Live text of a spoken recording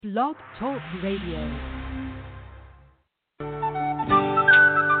Blog Talk Radio.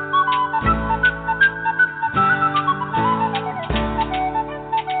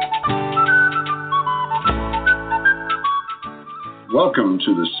 Welcome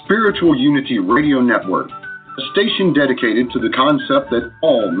to the Spiritual Unity Radio Network, a station dedicated to the concept that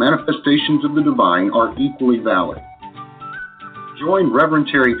all manifestations of the divine are equally valid. Join Reverend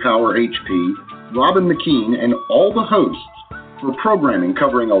Terry Power HP, Robin McKean, and all the hosts for programming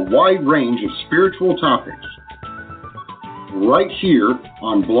covering a wide range of spiritual topics, right here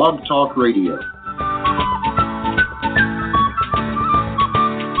on Blog Talk Radio.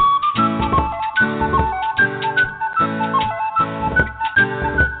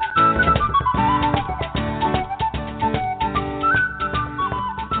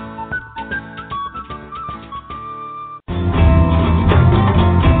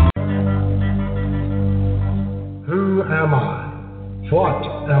 What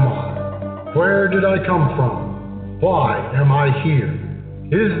am I? Where did I come from? Why am I here?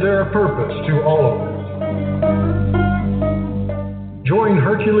 Is there a purpose to all of this? Join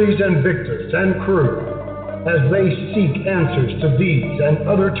Hercules and Victus and crew as they seek answers to these and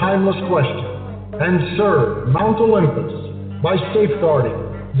other timeless questions and serve Mount Olympus by safeguarding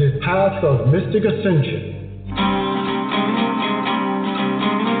the path of mystic ascension.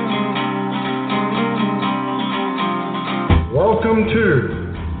 Welcome to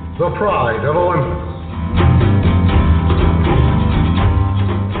the Pride of Olympus.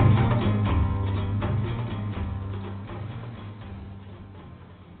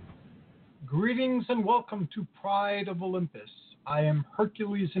 Greetings and welcome to Pride of Olympus. I am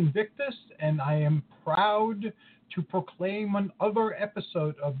Hercules Invictus, and I am proud to proclaim another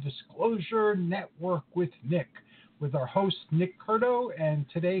episode of Disclosure Network with Nick, with our host Nick Curto, and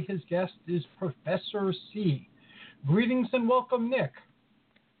today his guest is Professor C. Greetings and welcome, Nick.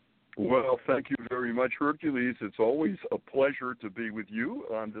 Well, thank you very much, Hercules. It's always a pleasure to be with you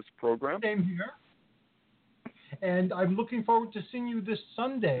on this program. Same here. And I'm looking forward to seeing you this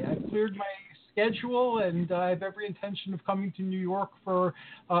Sunday. I've cleared my schedule, and I have every intention of coming to New York for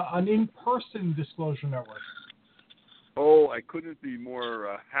an in-person Disclosure Network. Oh, I couldn't be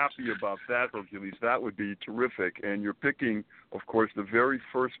more happy about that, Hercules. That would be terrific. And you're picking, of course, the very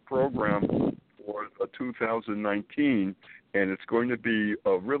first program for 2019, and it's going to be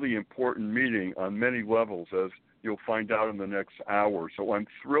a really important meeting on many levels, as you'll find out in the next hour. So I'm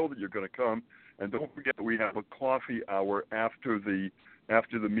thrilled that you're going to come, and don't forget that we have a coffee hour after the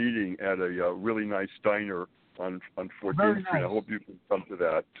meeting at a really nice diner on 14th Street. Nice. I hope you can come to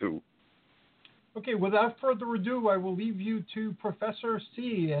that too. Okay, without further ado, I will leave you to Professor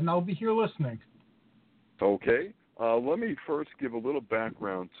C, and I'll be here listening. Okay. Let me first give a little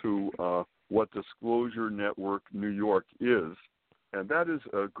background to what Disclosure Network New York is, and that is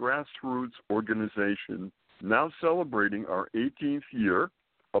a grassroots organization now celebrating our 18th year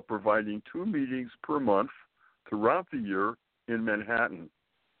of providing 2 meetings per month throughout the year in Manhattan.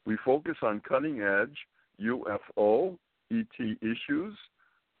 We focus on cutting-edge UFO, ET issues,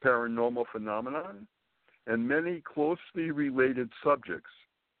 paranormal phenomenon, and many closely related subjects.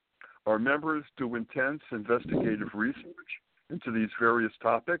 Our members do intense investigative research into these various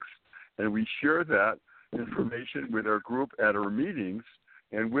topics, and we share that information with our group at our meetings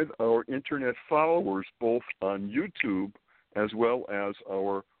and with our internet followers, both on YouTube as well as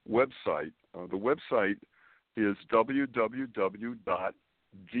our website. The website is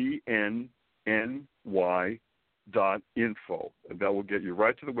www.dnny.info. And that will get you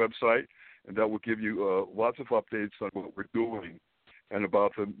right to the website, and that will give you lots of updates on what we're doing and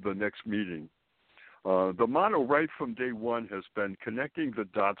about the next meeting. The motto right from day one has been connecting the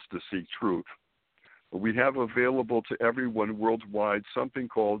dots to seek truth. We have available to everyone worldwide something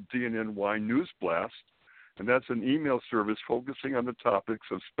called DNNY News Blast, and that's an email service focusing on the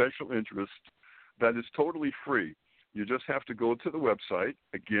topics of special interest that is totally free. You just have to go to the website,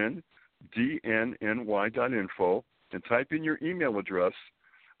 again, dnny.info, and type in your email address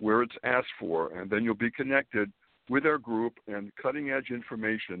where it's asked for, and then you'll be connected with our group and cutting-edge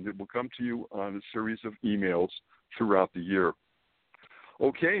information that will come to you on a series of emails throughout the year.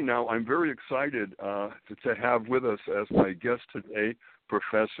 Okay, now I'm very excited to have with us as my guest today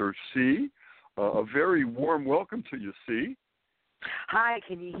Professor C. A very warm welcome to you, C. Hi,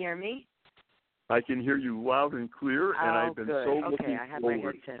 can you hear me? I can hear you loud and clear, and I've been good. so looking Okay, I have forward.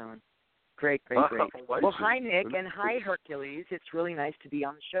 My headset on. Great. Well, hi, Nick, and hi, Hercules. It's really nice to be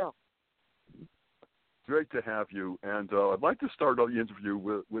on the show. Great to have you, and I'd like to start the interview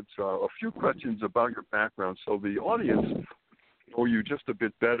with a few questions about your background so the audience know you just a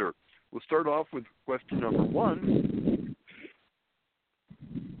bit better. We'll start off with question number 1.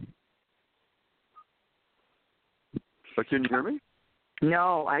 Can you hear me?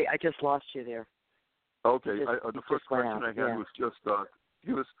 No, I just lost you there. Okay. The first question I had was just,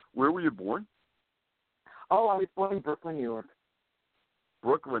 give us, where were you born? Oh, I was born in Brooklyn, New York.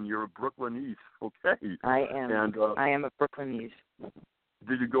 Brooklyn. You're a Brooklynese. Okay. I am. And I am a Brooklynese.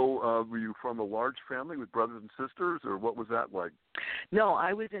 Did you go? Were you from a large family with brothers and sisters, or what was that like? No,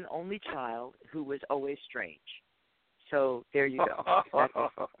 I was an only child who was always strange. So there you go.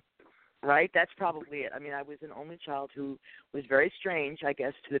 Right? That's probably it. I mean, I was an only child who was very strange, I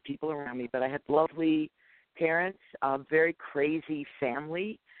guess, to the people around me. But I had lovely parents, very crazy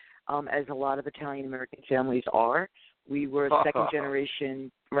family, as a lot of Italian-American families are. We were second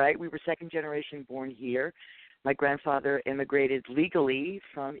generation, right? We were second generation born here. My grandfather immigrated legally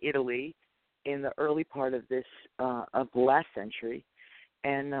from Italy in the early part of the last century.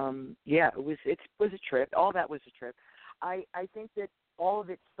 And, it was a trip. All that was a trip. I think that all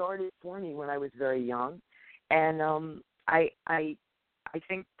of it started for me when I was very young, and I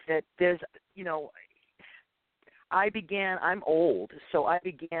think that there's, I'm old, so I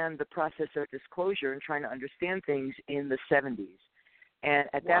began the process of disclosure and trying to understand things in the 70s, and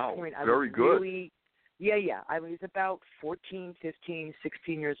at that point I was really, I was about 14, 15,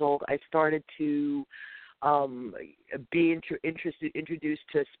 16 years old. I started to be introduced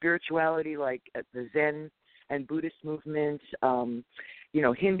to spirituality, like the Zen and Buddhist movements,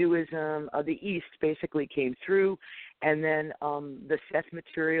 Hinduism, the East basically came through. And then the Seth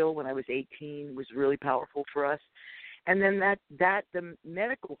material when I was 18 was really powerful for us. And then the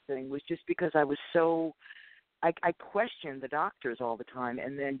medical thing was just because I was I questioned the doctors all the time,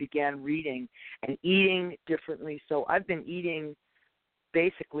 and then began reading and eating differently. So I've been eating,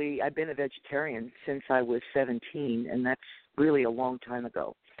 basically, I've been a vegetarian since I was 17, and that's really a long time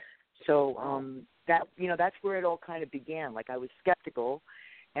ago. So that's where it all kind of began. Like, I was skeptical,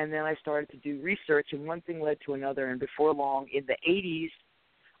 and then I started to do research, and one thing led to another. And before long, in the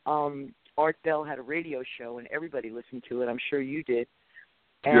 80s, Art Bell had a radio show, and everybody listened to it. I'm sure you did.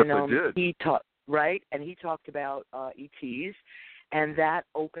 And, yes, I did. And he talked about ETs, and that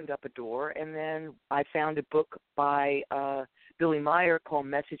opened up a door. And then I found a book by Billy Meyer called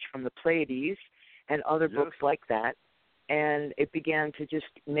Message from the Pleiades, and other books like that. And it began to just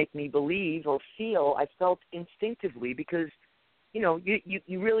make me believe or feel. I felt instinctively, because, you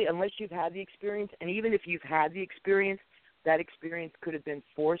really, unless you've had the experience, and even if you've had the experience, that experience could have been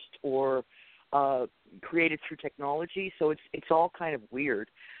forced or created through technology. So it's all kind of weird.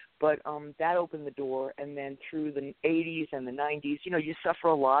 But that opened the door. And then through the 80s and the 90s, you suffer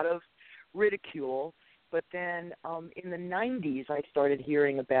a lot of ridicule. But then in the 90s, I started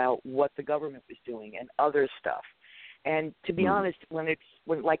hearing about what the government was doing and other stuff. And to be honest, when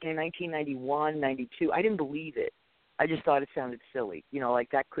like in 1991, 92, I didn't believe it. I just thought it sounded silly.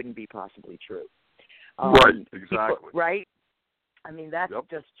 Like that couldn't be possibly true. Right, exactly. Right? I mean, that's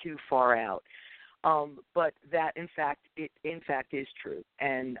just too far out. But that, in fact, is true.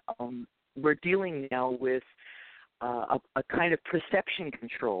 And we're dealing now with a kind of perception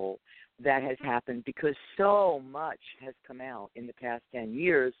control that has happened, because so much has come out in the past 10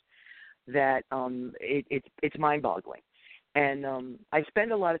 years that it's mind-boggling. And I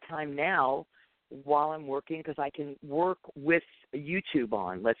spend a lot of time now while I'm working, because I can work with YouTube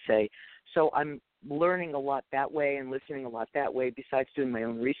on, let's say. So I'm learning a lot that way and listening a lot that way, besides doing my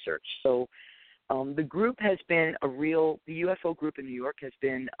own research. So the group has been the UFO group in New York has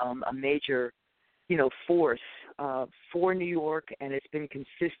been a major, force for New York, and it's been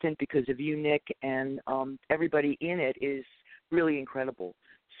consistent because of you, Nick, and everybody in it is really incredible.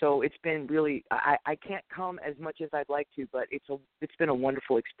 So it's been really, I can't come as much as I'd like to, but it's been a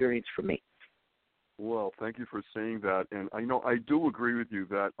wonderful experience for me. Well, thank you for saying that. And I do agree with you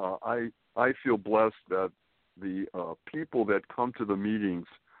that I feel blessed that the people that come to the meetings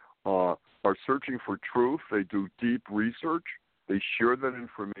are searching for truth. They do deep research. They share that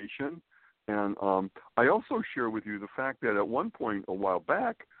information. And I also share with you the fact that at one point a while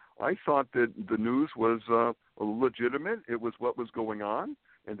back, I thought that the news was legitimate. It was what was going on,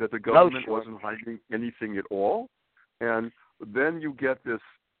 and that the government wasn't hiding anything at all. And then you get this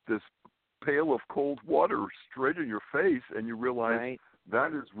pail of cold water straight in your face, and you realize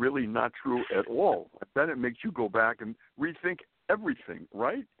that is really not true at all. Then it makes you go back and rethink everything,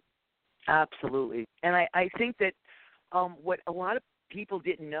 right? Absolutely. And I think that what a lot of people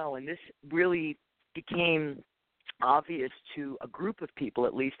didn't know, and this really became obvious to a group of people,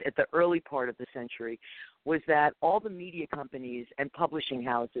 at least at the early part of the century, was that all the media companies and publishing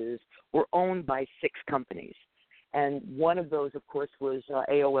houses were owned by 6 companies. And one of those, of course, was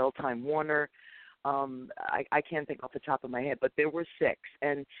AOL Time Warner. I can't think off the top of my head, but there were 6.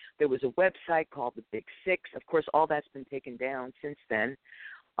 And there was a website called The Big Six. Of course, all that's been taken down since then.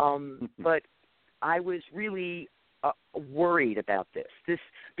 But I was really worried about this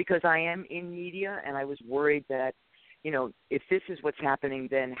because I am in media, and I was worried that, if this is what's happening,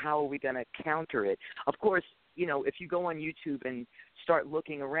 then how are we going to counter it? Of course, if you go on YouTube and start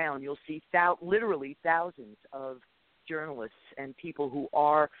looking around, you'll see literally thousands of journalists and people who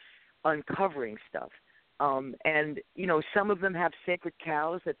are uncovering stuff. And, some of them have sacred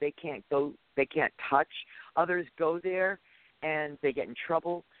cows that they can't touch. Others go there and they get in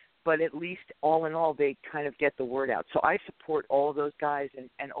trouble. But at least, all in all, they kind of get the word out. So I support all of those guys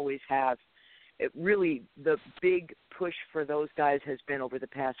and always have. Really, the big push for those guys has been over the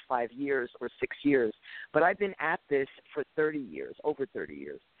past 5 years or 6 years. But I've been at this for 30 years, over 30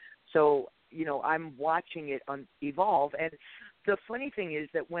 years. So, I'm watching it evolve. And the funny thing is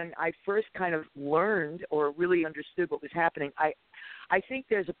that when I first kind of learned or really understood what was happening, I think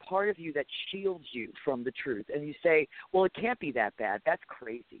there's a part of you that shields you from the truth. And you say, well, it can't be that bad. That's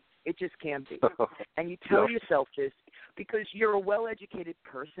crazy. It just can't be. And you tell yourself this because you're a well-educated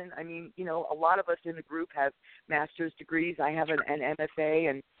person. I mean, a lot of us in the group have master's degrees. I have an MFA.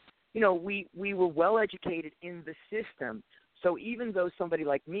 And, we were well-educated in the system. So even though somebody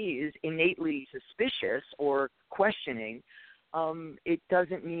like me is innately suspicious or questioning, it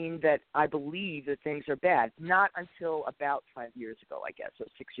doesn't mean that I believe that things are bad. Not until about 5 years ago, I guess, or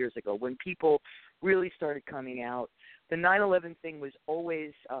 6 years ago, when people really started coming out. The 9/11 thing was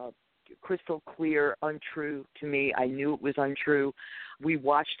always crystal clear, untrue to me. I knew it was untrue. We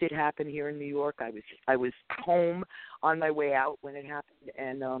watched it happen here in New York. I was home on my way out when it happened,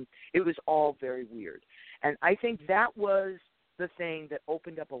 and it was all very weird. And I think that was the thing that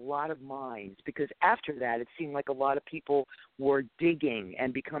opened up a lot of minds, because after that it seemed like a lot of people were digging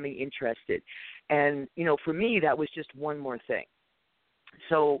and becoming interested. And, for me, that was just one more thing.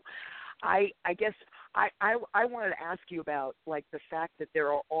 So I guess I wanted to ask you about, like, the fact that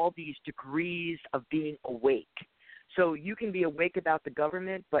there are all these degrees of being awake. So you can be awake about the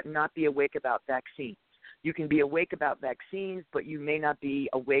government but not be awake about vaccines. You can be awake about vaccines, but you may not be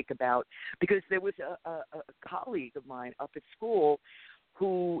awake about – because there was a colleague of mine up at school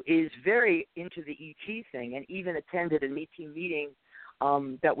who is very into the ET thing and even attended an ET meeting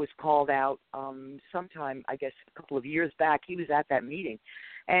that was called out sometime, I guess, a couple of years back. He was at that meeting,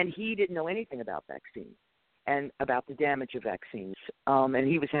 and he didn't know anything about vaccines and about the damage of vaccines, and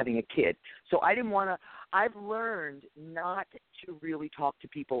he was having a kid. So I didn't want to – I've learned not to really talk to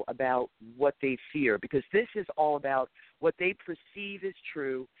people about what they fear, because this is all about what they perceive as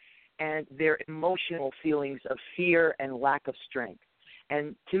true and their emotional feelings of fear and lack of strength.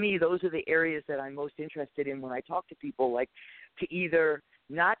 And to me, those are the areas that I'm most interested in when I talk to people, like to either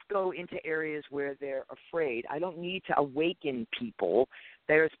not go into areas where they're afraid. I don't need to awaken people.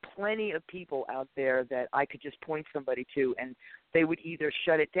 There's plenty of people out there that I could just point somebody to, and they would either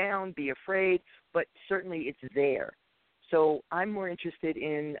shut it down, be afraid, but certainly it's there. So I'm more interested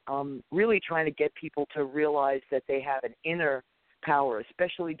in really trying to get people to realize that they have an inner power,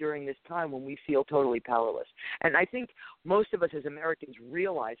 especially during this time when we feel totally powerless. And I think most of us as Americans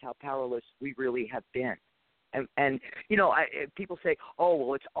realize how powerless we really have been. And people say, oh,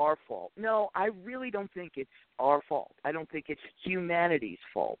 well, it's our fault. No, I really don't think it's our fault. I don't think it's humanity's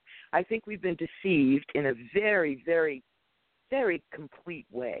fault. I think we've been deceived in a very, very, very complete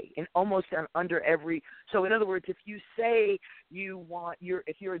way, in almost under every. So, in other words, if you say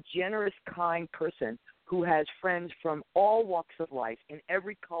if you're a generous, kind person who has friends from all walks of life, in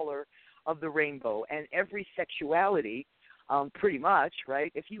every color of the rainbow and every sexuality, pretty much,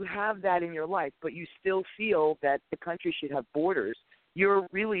 right? If you have that in your life, but you still feel that the country should have borders, you're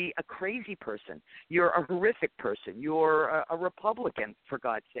really a crazy person. You're a horrific person. You're a Republican, for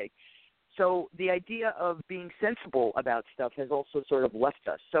God's sake. So the idea of being sensible about stuff has also sort of left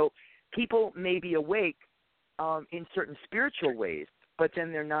us. So people may be awake in certain spiritual ways, but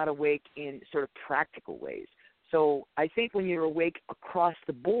then they're not awake in sort of practical ways. So I think when you're awake across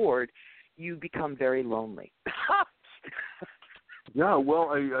the board, you become very lonely. Yeah,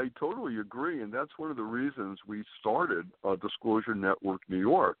 well, I totally agree, and that's one of the reasons we started Disclosure Network New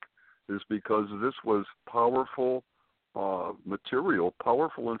York, is because this was powerful material,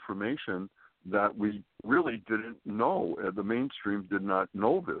 powerful information that we really didn't know. The mainstream did not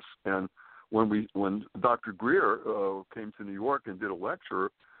know this. And when Dr. Greer came to New York and did a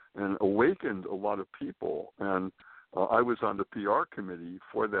lecture and awakened a lot of people, and I was on the PR committee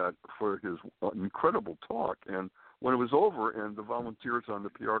for his incredible talk. And when it was over and the volunteers on the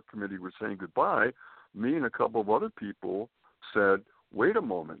PR committee were saying goodbye, me and a couple of other people said, wait a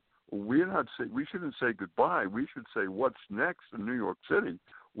moment, we shouldn't say goodbye. We should say what's next in New York City.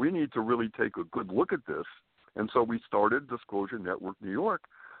 We need to really take a good look at this. And so we started Disclosure Network New York,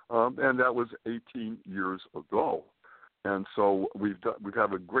 and that was 18 years ago. And so we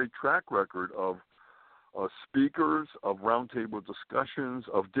have a great track record of speakers, of roundtable discussions,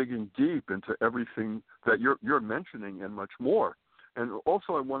 of digging deep into everything that you're mentioning and much more. And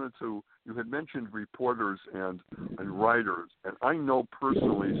also you had mentioned reporters and writers, and I know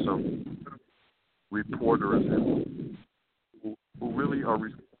personally some reporters who really are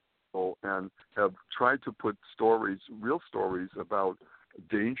responsible and have tried to put real stories about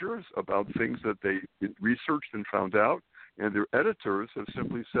dangers, about things that they researched and found out, and their editors have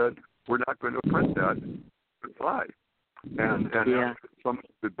simply said, we're not going to print that. Goodbye. And some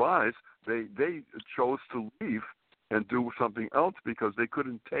goodbyes, they chose to leave and do something else because they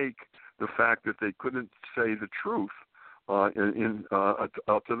couldn't take the fact that they couldn't say the truth out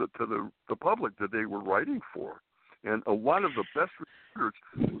to the public that they were writing for. And a lot of the best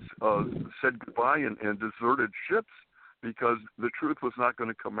reporters said goodbye and deserted ships because the truth was not going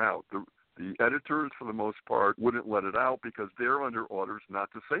to come out. The editors, for the most part, wouldn't let it out because they're under orders not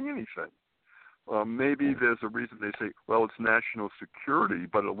to say anything. Maybe there's a reason they say, well, it's national security,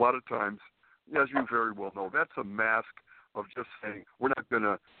 but a lot of times, as you very well know, that's a mask of just saying we're going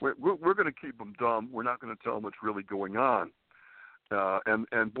to keep them dumb. We're not going to tell them what's really going on.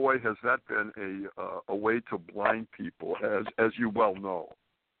 And boy, has that been a way to blind people, as you well know.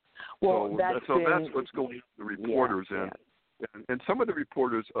 Well, that's what's going on with the reporters, and some of the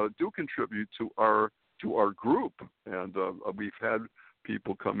reporters do contribute to our group, and we've had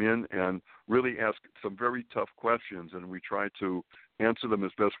people come in and really ask some very tough questions, and we try to answer them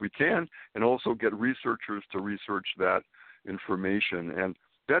as best we can, and also get researchers to research that information. And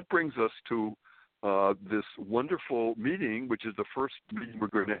that brings us to this wonderful meeting, which is the first meeting we're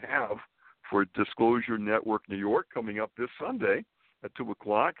going to have for Disclosure Network New York, coming up this Sunday at 2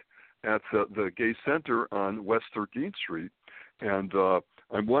 o'clock at the Gay Center on West 13th Street. And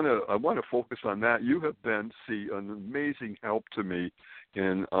I want to focus on that. You have been, an amazing help to me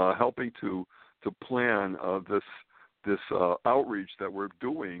in helping to plan this outreach that we're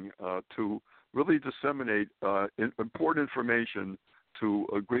doing to really disseminate important information to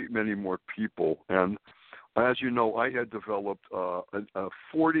a great many more people. And as you know, I had developed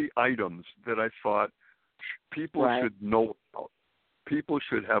 40 items that I thought people should know about. People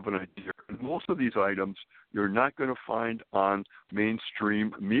should have an idea. And most of these items you're not going to find on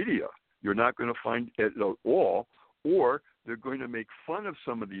mainstream media. You're not going to find it at all, or they're going to make fun of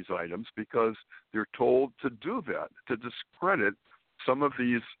some of these items because they're told to do that, to discredit some of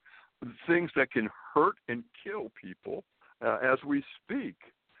these things that can hurt and kill people as we speak.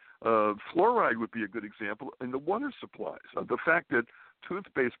 Fluoride would be a good example in the water supplies. The fact that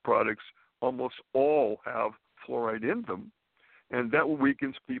toothpaste products almost all have fluoride in them, and that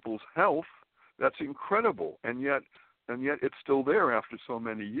weakens people's health. That's incredible, and yet it's still there after so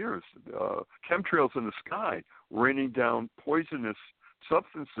many years. Chemtrails in the sky, raining down poisonous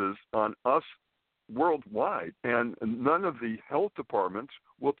substances on us worldwide, and none of the health departments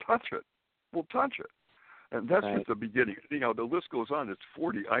will touch it. And that's just the beginning. Anyhow, the list goes on. It's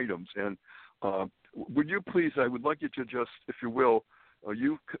 40 items, and would you please? I would like you to just, if you will,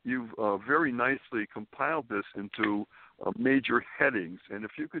 you've very nicely compiled this into major headings, and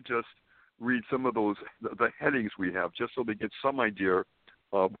if you could just read some of those, the headings we have, just so they get some idea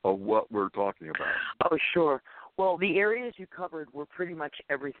of what we're talking about. Oh, sure. Well, the areas you covered were pretty much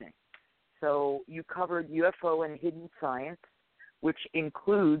everything. So you covered UFO and hidden science, which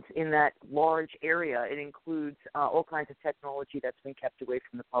includes, in that large area, it includes all kinds of technology that's been kept away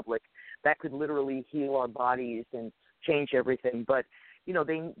from the public that could literally heal our bodies and change everything. But you know,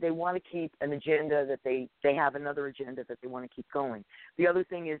 they want to keep an agenda that they have another agenda that they want to keep going. The other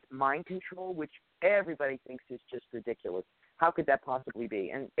thing is mind control, which everybody thinks is just ridiculous. How could that possibly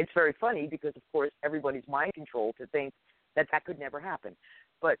be? And it's very funny because, of course, everybody's mind controlled to think that could never happen.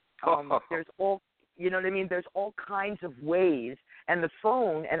 But there's all, you know what I mean? There's all kinds of ways. And the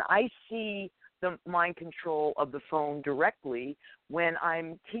phone, and I see the mind control of the phone directly when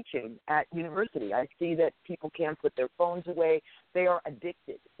I'm teaching at university. I see that people can't put their phones away. They are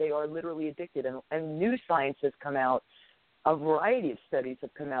addicted. They are literally addicted. And new science has come out. A variety of studies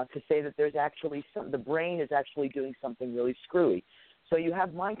have come out to say that there's actually the brain is actually doing something really screwy. So you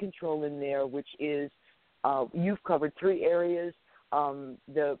have mind control in there, which is, you've covered 3 areas.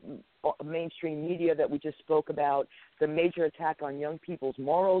 The mainstream media that we just spoke about, the major attack on young people's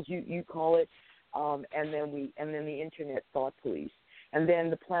morals, you call it, and then the internet thought police, and then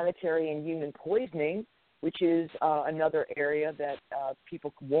the planetary and human poisoning, which is another area that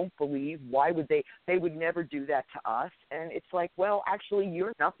people won't believe. Why would they? They would never do that to us. And it's like, well, actually,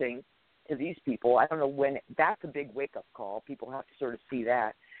 you're nothing to these people. I don't know when. That's a big wake-up call. People have to sort of see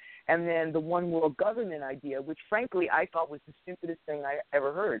that. And then the one world government idea, which, frankly, I thought was the stupidest thing I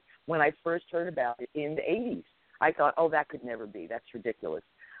ever heard. When I first heard about it in the 80s, I thought, oh, that could never be. That's ridiculous.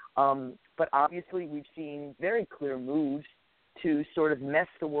 But obviously we've seen very clear moves to sort of mess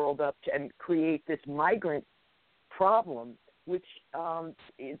the world up and create this migrant problem, which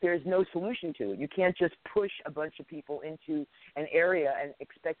there's no solution to it. You can't just push a bunch of people into an area and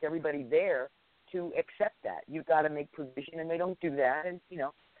expect everybody there to accept that. You've got to make provision, and they don't do that. And, you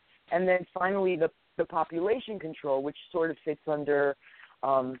know, and then finally the population control, which sort of fits under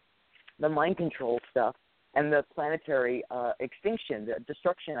the mind control stuff and the planetary extinction, the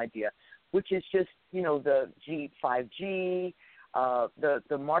destruction idea, which is just, you know, the 5G,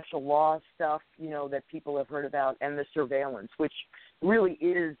 the martial law stuff, you know, that people have heard about, and the surveillance, which really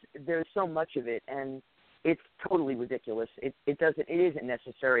is, there's so much of it, and it's totally ridiculous. It isn't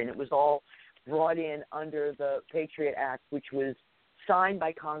necessary, and it was all brought in under the Patriot Act, which was signed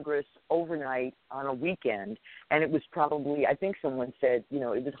by Congress overnight on a weekend, and it was probably, I think someone said, you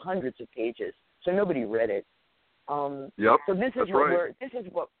know, it was hundreds of pages, so nobody read it. Yep, so this is right. this is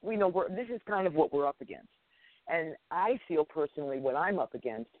what we know. This is kind of what we're up against. And I feel personally what I'm up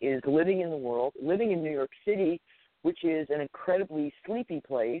against is living in the world, living in New York City, which is an incredibly sleepy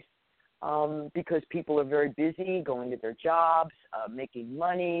place because people are very busy going to their jobs, making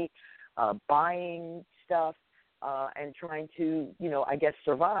money, buying stuff, and trying to, you know, I guess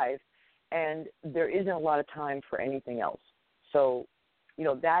survive. And there isn't a lot of time for anything else. So, you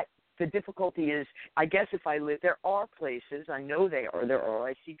know, that the difficulty is, I guess if I live, there are places, I know there are,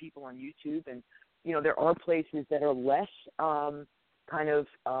 I see people on YouTube and, you know, there are places that are less kind of,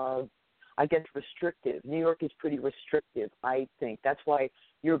 I guess, restrictive. New York is pretty restrictive, I think. That's why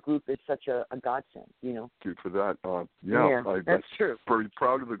your group is such a godsend, you know. Thank you for that. That's true. I'm very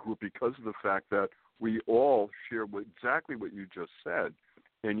proud of the group because of the fact that we all share exactly what you just said,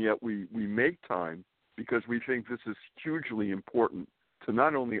 and yet we make time because we think this is hugely important to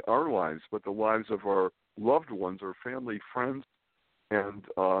not only our lives, but the lives of our loved ones, our family, friends, and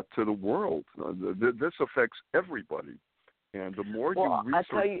to the world. This affects everybody. And the more you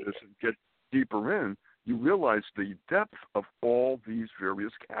research this and get deeper in, you realize the depth of all these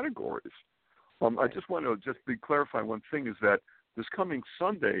various categories. I just want to clarify one thing is that this coming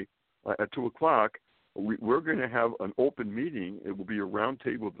Sunday at 2 o'clock, we're going to have an open meeting. It will be a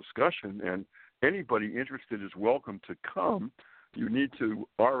roundtable discussion, and anybody interested is welcome to come. You need to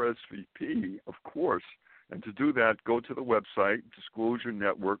RSVP, of course, and to do that, go to the website, Disclosure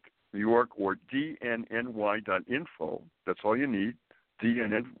Network New York, or dnny.info. That's all you need,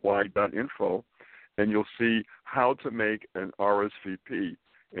 dnny.info, and you'll see how to make an RSVP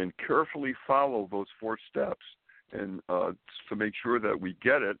and carefully follow those 4 steps and to make sure that we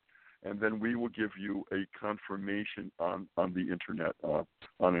get it, and then we will give you a confirmation on the Internet,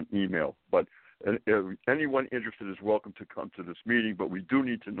 on an email. But anyone interested is welcome to come to this meeting, but we do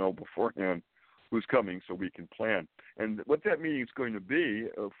need to know beforehand who's coming so we can plan. And what that meeting is going to be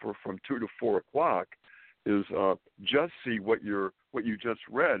from 2 to 4 o'clock is just see what you just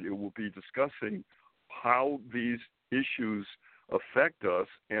read. It will be discussing how these issues affect us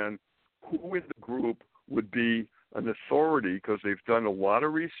and who in the group would be an authority because they've done a lot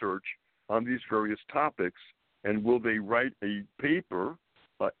of research on these various topics, and will they write a paper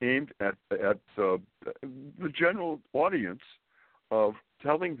aimed at the general audience of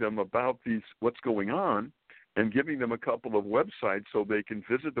telling them about what's going on and giving them a couple of websites so they can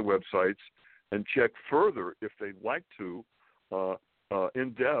visit the websites and check further if they'd like to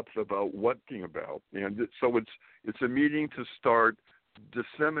in depth about what's about. And so it's a meeting to start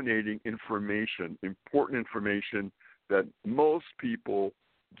disseminating information, important information that most people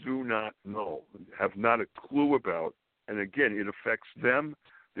do not know, have not a clue about. And again, it affects them,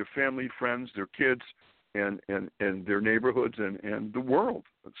 their family, friends, their kids, and their neighborhoods and the world.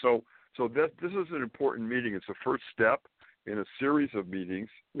 So this is an important meeting. It's the first step in a series of meetings,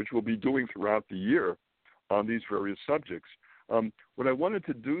 which we'll be doing throughout the year on these various subjects. What I wanted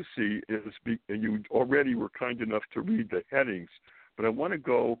to do, is, and you already were kind enough to read the headings, but I want to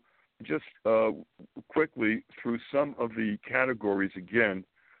go just quickly through some of the categories again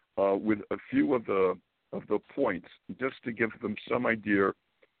with a few of the points, just to give them some idea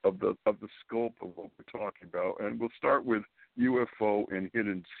of the scope of what we're talking about. And we'll start with UFO and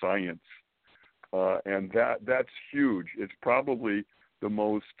hidden science. And that's huge. It's probably the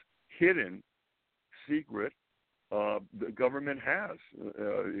most hidden, secret, the government has.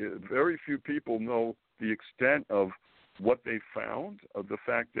 Very few people know the extent of what they found, of the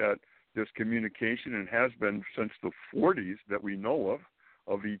fact that there's communication and has been since the 40s that we know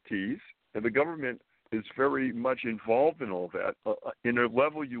of ETs, and the government is very much involved in all that in a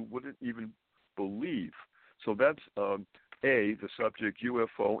level you wouldn't even believe. So that's the subject,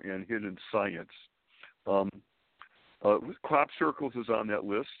 UFO and hidden science. Crop circles is on that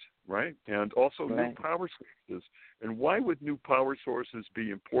list, right? And also new power sources. And why would new power sources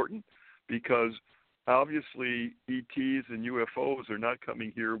be important? Because obviously ETs and UFOs are not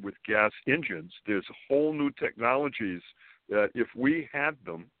coming here with gas engines. There's whole new technologies that if we had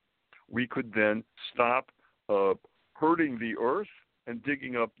them, we could then stop hurting the earth and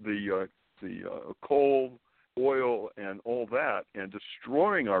digging up the coal, oil, and all that, and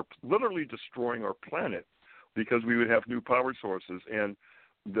literally destroying our planet, because we would have new power sources. And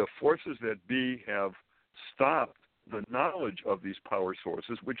the forces that be have stopped the knowledge of these power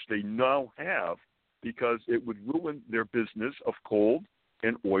sources, which they now have, because it would ruin their business of coal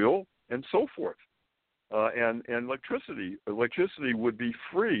and oil and so forth. And electricity. Electricity would be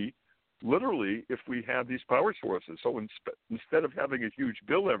free, literally, if we had these power sources. So instead of having a huge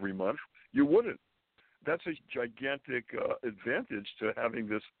bill every month, you wouldn't. That's a gigantic advantage to having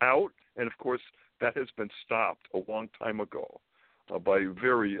this out. And, of course, that has been stopped a long time ago by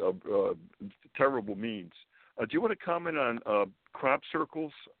very terrible means. Do you want to comment on crop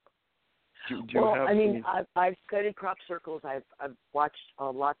circles? Do you have I've studied crop circles. I've watched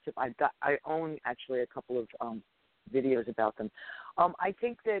lots of. I own actually a couple of videos about them. I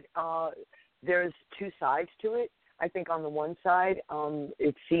think that there's two sides to it. I think on the one side,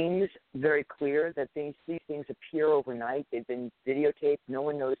 it seems very clear that these things appear overnight. They've been videotaped. No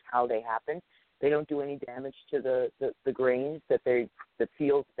one knows how they happen. They don't do any damage to the grains the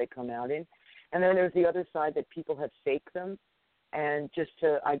fields that they come out in. And then there's the other side that people have faked them, and just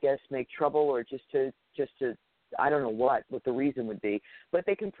to, I guess, make trouble, or just to I don't know what the reason would be, but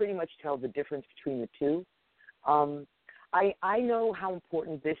they can pretty much tell the difference between the two. I know how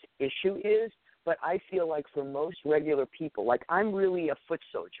important this issue is, but I feel like for most regular people, like I'm really a foot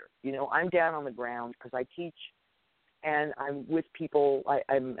soldier. You know, I'm down on the ground because I teach, and I'm with people.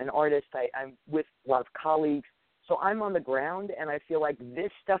 I'm an artist. I'm with a lot of colleagues. So I'm on the ground, and I feel like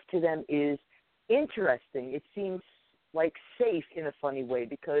this stuff to them is interesting. It seems like safe in a funny way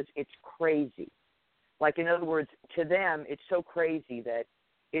because it's crazy. Like, in other words, to them, it's so crazy that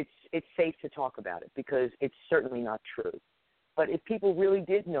it's safe to talk about it because it's certainly not true. But if people really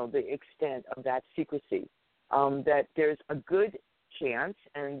did know the extent of that secrecy, that there's a good chance,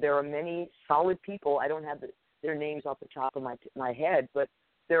 and there are many solid people, I don't have their names off the top of my head, but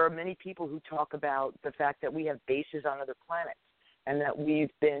there are many people who talk about the fact that we have bases on other planets and that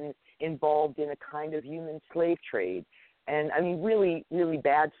we've been involved in a kind of human slave trade. And, I mean, really, really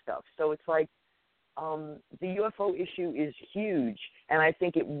bad stuff. So it's like the UFO issue is huge, and I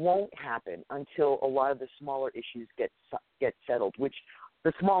think it won't happen until a lot of the smaller issues get settled, which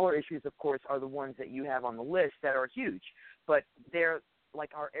the smaller issues, of course, are the ones that you have on the list that are huge. But they're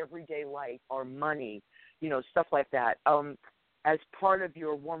like our everyday life, our money, stuff like that. As part of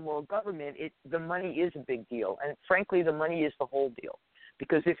your one world government, the money is a big deal. And frankly, the money is the whole deal.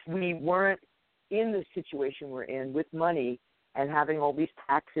 Because if we weren't in the situation we're in with money and having all these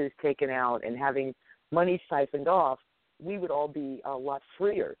taxes taken out and having money siphoned off, we would all be a lot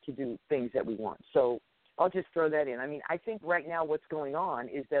freer to do things that we want. So I'll just throw that in. I mean, I think right now what's going on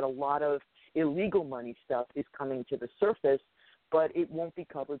is that a lot of illegal money stuff is coming to the surface, but it won't be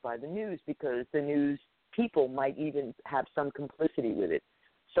covered by the news because the news people might even have some complicity with it.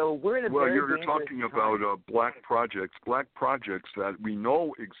 So we're in a very you're dangerous talking time. about black projects that we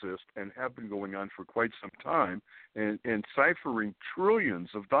know exist and have been going on for quite some time, and ciphering trillions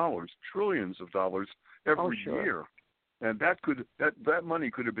of dollars every year. And that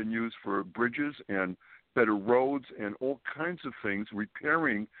money could have been used for bridges and better roads and all kinds of things,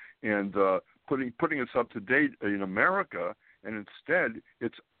 repairing and putting us up to date in America. And instead,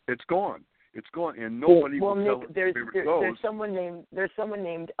 it's gone. It's gone, and nobody will tell us where it goes. There's someone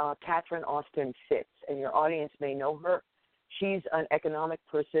named Catherine Austin Fitz, and your audience may know her. She's an economic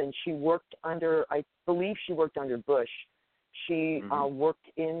person. She worked under, I believe, Bush. She worked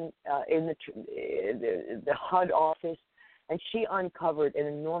in the HUD office, and she uncovered an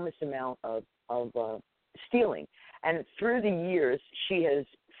enormous amount of stealing. And through the years, she has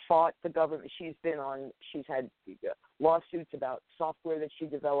fought the government. She's had lawsuits about software that she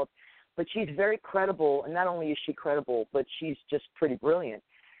developed. But she's very credible, and not only is she credible, but she's just pretty brilliant.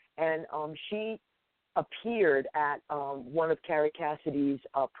 And she appeared at one of Carrie Cassidy's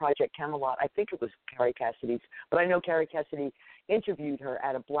Project Camelot. I think it was Carrie Cassidy's, but I know Carrie Cassidy interviewed her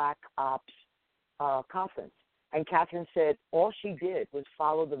at a Black Ops conference. And Catherine said all she did was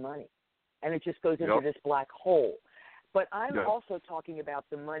follow the money, and it just goes into this black hole. But I'm also talking about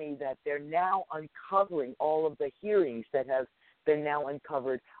the money that they're now uncovering, all of the hearings that have been now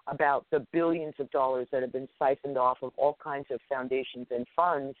uncovered about the billions of dollars that have been siphoned off of all kinds of foundations and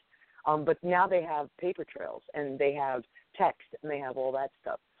funds. But now they have paper trails, and they have text, and they have all that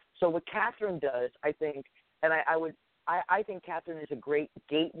stuff. So what Catherine does, I think, and I think Catherine is a great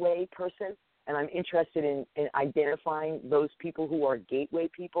gateway person, and I'm interested in identifying those people who are gateway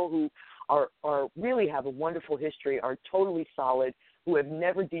people, who are really have a wonderful history, are totally solid, who have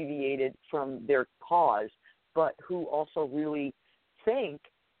never deviated from their cause, but who also really think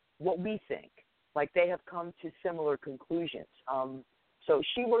what we think. Like, they have come to similar conclusions. So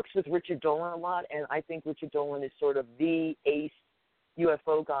she works with Richard Dolan a lot, and I think Richard Dolan is sort of the ace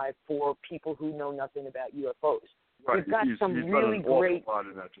UFO guy for people who know nothing about UFOs. Right. He's got some really great. A lot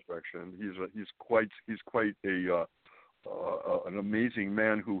in that direction. He's quite an amazing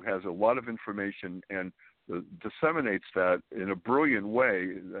man who has a lot of information and disseminates that in a brilliant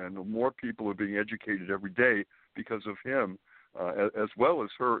way. And more people are being educated every day because of him, as well as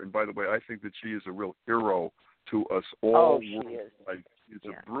her. And by the way, I think that she is a real hero to us all. Oh, she is. She's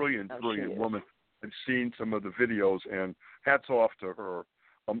a brilliant woman. I've seen some of the videos, and hats off to her.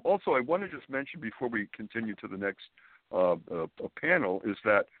 Also, I want to just mention before we continue to the next panel is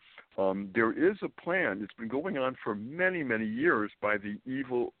that there is a plan. It's been going on for many, many years by the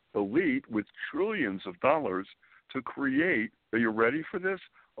evil elite with trillions of dollars to create, are you ready for this,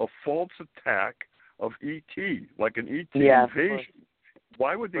 a false attack of ET, like an ET invasion.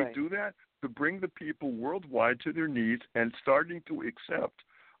 Why would they do that? To bring the people worldwide to their knees and starting to accept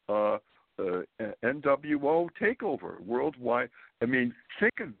NWO takeover worldwide. I mean,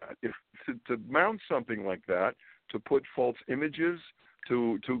 think of that. If to mount something like that, to put false images,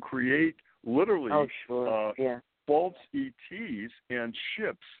 to create literally false ETs and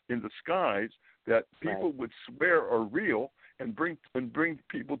ships in the skies that people would swear are real, and bring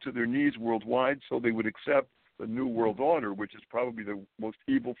people to their knees worldwide, so they would accept the New World Order, which is probably the most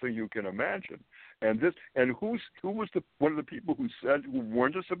evil thing you can imagine. And who was one of the people who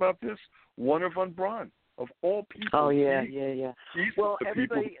warned us about this? Warner von Braun, of all people. Oh yeah. He's well, the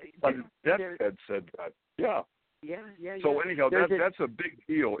everybody people on his deathbed said that. Yeah. So anyhow, that's a big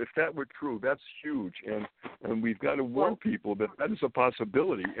deal. If that were true, that's huge, and we've got to warn people that is a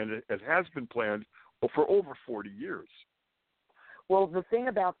possibility, and it has been planned for over 40 years. Well, the thing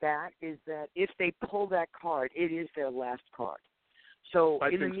about that is that if they pull that card, it is their last card. So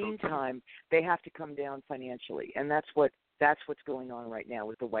in the meantime, they have to come down financially, and that's what's going on right now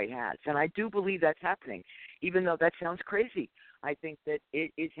with the White Hats. And I do believe that's happening, even though that sounds crazy. I think that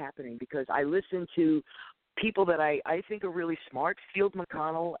it is happening because I listen to people that I think are really smart. Field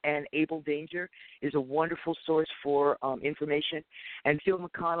McConnell and Abel Danger is a wonderful source for information, and Field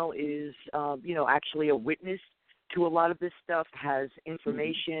McConnell is, actually a witness to a lot of this stuff, has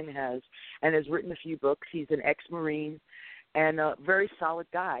information, has written a few books. He's an ex-Marine and a very solid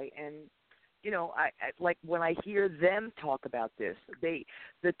guy. And, I like when I hear them talk about this, the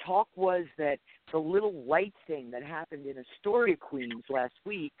talk was that the little light thing that happened in Astoria, Queens last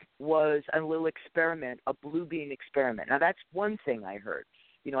week was a little experiment, a blue beam experiment. Now, that's one thing I heard.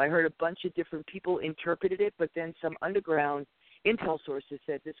 I heard a bunch of different people interpreted it, but then some underground intel sources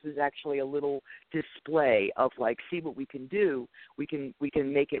said this was actually a little display of, like, see what we can do. We can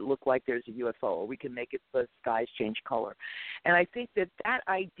make it look like there's a UFO, or we can make it the skies change color. And I think that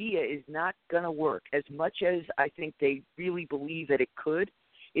idea is not going to work as much as I think they really believe that it could.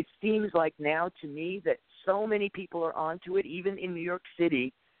 It seems like now to me that so many people are onto it, even in New York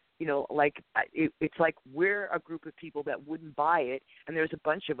City. It's like we're a group of people that wouldn't buy it, and there's a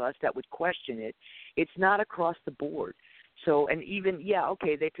bunch of us that would question it. It's not across the board. So, and even,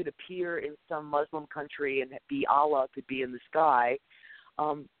 they could appear in some Muslim country and be Allah, could be in the sky.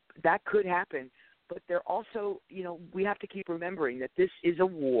 That could happen. But they're also, we have to keep remembering that this is a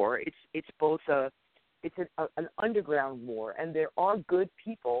war. It's both an underground war, and there are good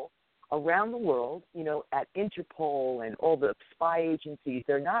people around the world, at Interpol and all the spy agencies.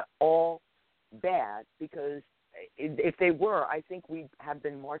 They're not all bad, because if they were, I think we have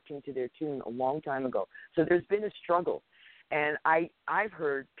been marching to their tune a long time ago. So there's been a struggle. And I've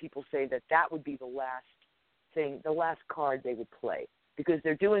heard people say that would be the last thing, the last card they would play, because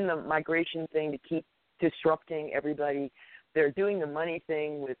they're doing the migration thing to keep disrupting everybody. They're doing the money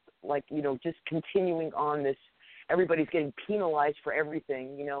thing with, just continuing on this. everybody's getting penalized for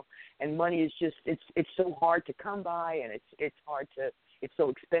everything, and money is just it's so hard to come by, and it's so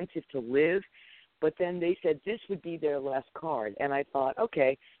expensive to live. But then they said this would be their last card, and I thought,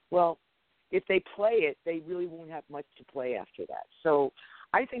 okay, well, if they play it, they really won't have much to play after that. So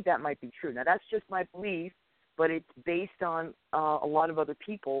I think that might be true. Now, that's just my belief, but it's based on a lot of other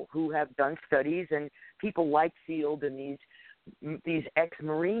people who have done studies, and people like Field and these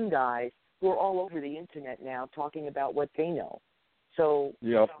ex-Marine guys who are all over the Internet now talking about what they know. So,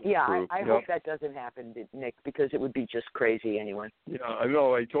 I hope that doesn't happen, Nick, because it would be just crazy anyway. Yeah, I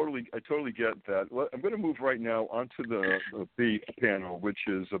know. I totally get that. I'm going to move right now onto the B panel, which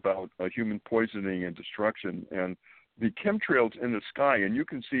is about human poisoning and destruction. And the chemtrails in the sky, and you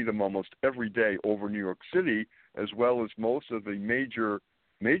can see them almost every day over New York City, as well as most of the major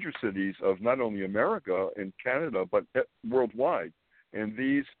cities of not only America and Canada, but worldwide. And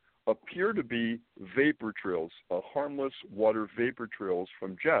these appear to be vapor trails, harmless water vapor trails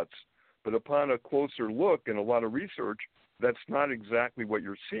from jets. But upon a closer look and a lot of research, that's not exactly what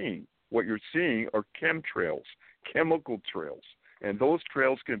you're seeing. What you're seeing are chemtrails, chemical trails. And those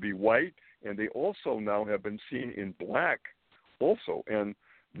trails can be white, and they also now have been seen in black also. And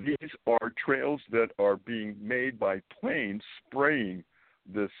these are trails that are being made by planes spraying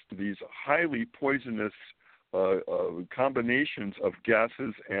these highly poisonous combinations of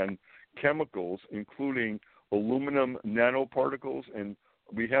gases and chemicals, including aluminum nanoparticles, and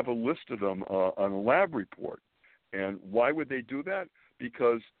we have a list of them on a lab report. And why would they do that?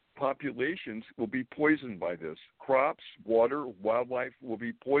 Because populations will be poisoned by this. Crops, water, wildlife will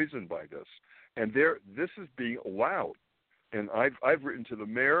be poisoned by this. And this is being allowed. And I've written to the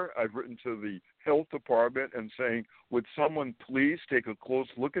mayor, I've written to the health department and saying, would someone please take a close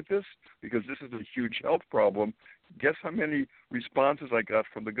look at this? Because this is a huge health problem. Guess how many responses I got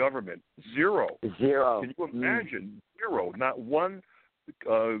from the government? Zero. Can you imagine? Zero. Not one,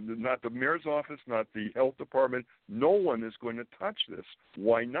 not the mayor's office, not the health department. No one is going to touch this.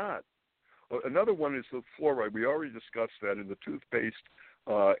 Why not? Another one is the fluoride. We already discussed that in the toothpaste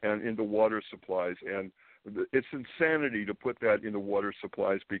and in the water supplies. And it's insanity to put that in the water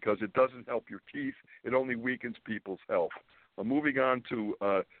supplies because it doesn't help your teeth. It only weakens people's health. Moving on to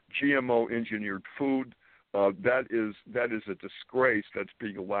GMO-engineered food, that is a disgrace that's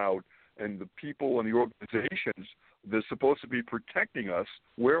being allowed. And the people and the organizations they're supposed to be protecting us,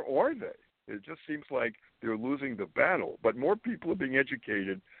 where are they? It just seems like they're losing the battle. But more people are being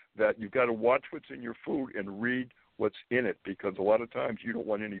educated that you've got to watch what's in your food and read what's in it because a lot of times you don't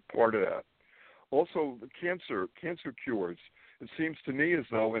want any part of that. Also, the cancer cures. It seems to me as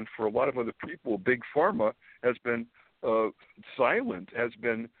though, and for a lot of other people, Big Pharma has been silent, has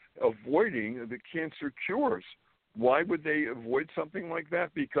been avoiding the cancer cures. Why would they avoid something like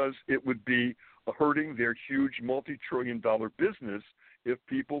that? Because it would be hurting their huge multi-trillion-dollar business if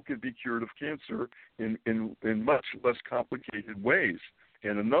people could be cured of cancer in much less complicated ways.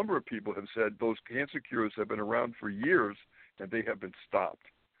 And a number of people have said those cancer cures have been around for years and they have been stopped.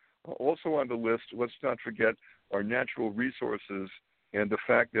 Also on the list, let's not forget our natural resources and the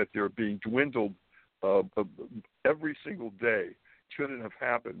fact that they're being dwindled every single day. Shouldn't have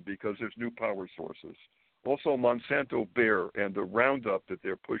happened because there's new power sources. Also, Monsanto Bayer and the Roundup that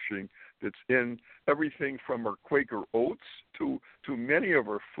they're pushing that's in everything from our Quaker oats to many of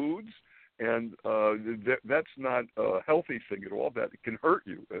our foods, and that's not a healthy thing at all. That can hurt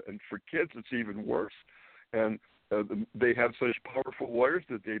you, and for kids it's even worse. And they have such powerful lawyers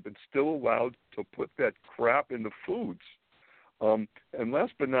that they've been still allowed to put that crap in the foods. And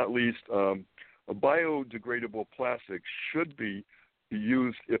last but not least, biodegradable plastics should be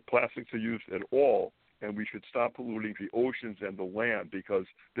used if plastics are used at all, and we should stop polluting the oceans and the land because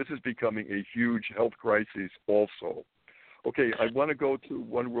this is becoming a huge health crisis also. Okay, I want to go to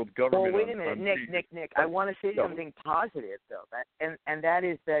One World Government. Well, wait a minute, Nick. I want to say something positive, though, and that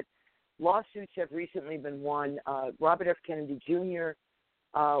is that lawsuits have recently been won. Robert F. Kennedy Jr.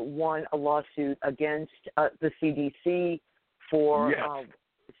 Won a lawsuit against the CDC for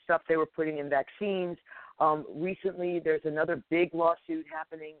stuff they were putting in vaccines. Recently, there's another big lawsuit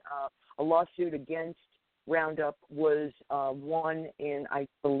happening. A lawsuit against Roundup was won in, I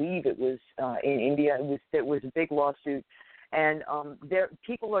believe it was in India. It was a big lawsuit. And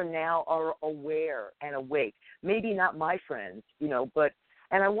people are now aware and awake. Maybe not my friends, but,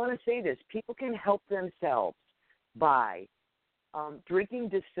 and I want to say this, people can help themselves by drinking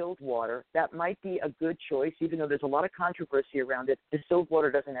distilled water. That might be a good choice, even though there's a lot of controversy around it. Distilled water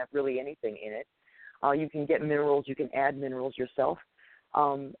doesn't have really anything in it. You can get minerals. You can add minerals yourself.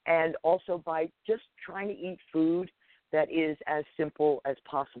 And also by just trying to eat food that is as simple as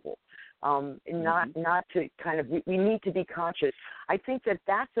possible. Not to kind of, we need to be conscious. I think that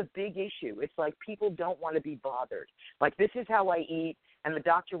that's a big issue. It's like people don't want to be bothered. Like, this is how I eat, and the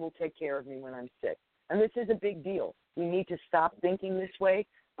doctor will take care of me when I'm sick. And this is a big deal. We need to stop thinking this way,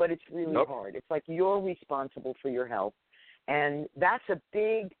 but it's really hard. It's like you're responsible for your health. And that's a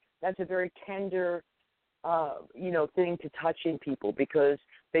very tender, thing to touch in people, because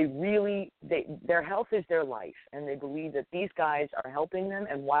their health is their life, and they believe that these guys are helping them,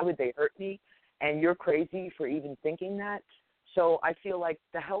 and why would they hurt me? And you're crazy for even thinking that. So I feel like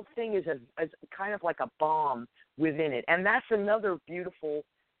the health thing is kind of like a bomb within it. And that's another beautiful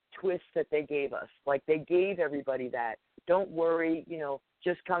twist that they gave us. Like, they gave everybody that. Don't worry,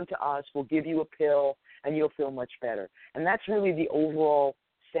 just come to us. We'll give you a pill, and you'll feel much better. And that's really the overall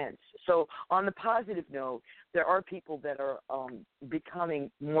sense. So on the positive note, there are people that are becoming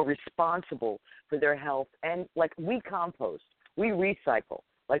more responsible for their health. And, like, we compost. We recycle.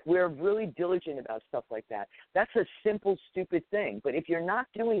 Like, we're really diligent about stuff like that. That's a simple, stupid thing. But if you're not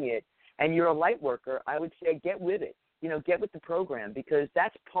doing it and you're a light worker, I would say get with it. Get with the program, because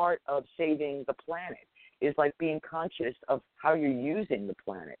that's part of saving the planet, is like being conscious of how you're using the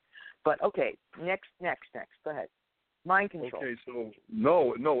planet. But, okay, next. Go ahead. Mind control. Okay, so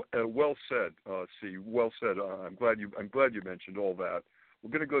well said, C. Well said. I'm glad you mentioned all that.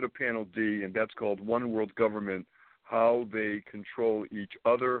 We're going to go to panel D, and that's called One World Government: How They Control Each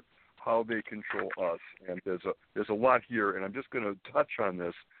Other, How They Control Us. And there's a lot here, and I'm just going to touch on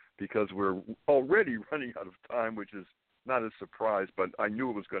this because we're already running out of time, which is not a surprise, but I knew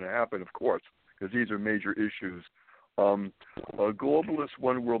it was going to happen, of course, because these are major issues. Globalist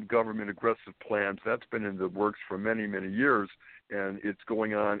one world government aggressive plans, that's been in the works for many, many years, and it's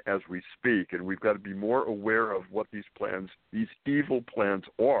going on as we speak, and we've got to be more aware of what these evil plans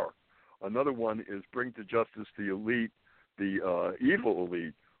are. Another one is bring to justice the elite, the evil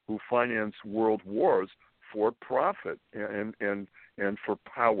elite, who finance world wars for profit and for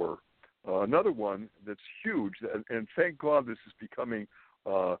power. Another one that's huge, and thank God this is becoming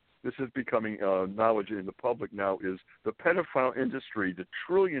knowledge in the public now, is the pedophile industry, the $1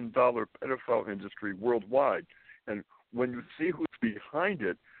 trillion pedophile industry worldwide. And when you see who's behind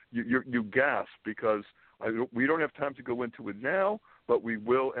it, you gasp, because we don't have time to go into it now, but we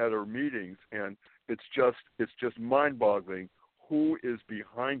will at our meetings. And it's just mind-boggling who is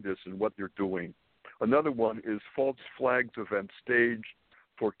behind this and what they're doing. Another one is false flags event staged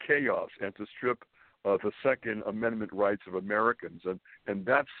for chaos and to strip the Second Amendment rights of Americans, and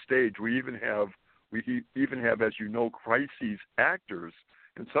that stage we even have, as you know, crises actors,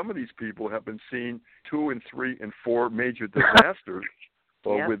 and some of these people have been seen 2 and 3 and 4 major disasters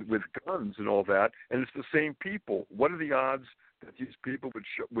with guns and all that, and it's the same people. What are the odds that these people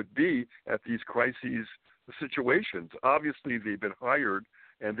would be at these crises situations? Obviously, they've been hired,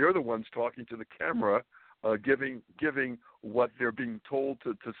 and they're the ones talking to the camera, giving what they're being told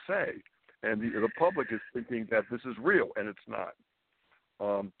to say. And the public is thinking that this is real, and it's not.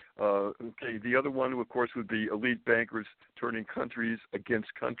 The other one, of course, would be elite bankers turning countries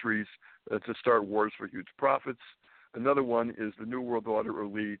against countries to start wars for huge profits. Another one is the New World Order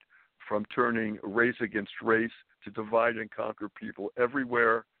elite from turning race against race to divide and conquer people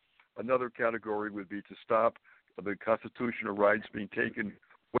everywhere. Another category would be to stop the constitutional rights being taken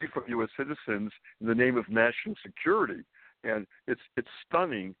away from U.S. citizens in the name of national security. And it's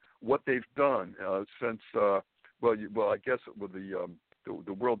stunning what they've done since I guess with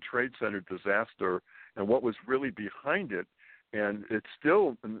the World Trade Center disaster and what was really behind it, and it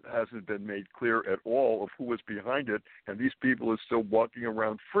still hasn't been made clear at all of who was behind it, and these people are still walking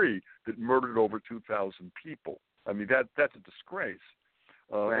around free that murdered over 2,000 people. I mean, that's a disgrace.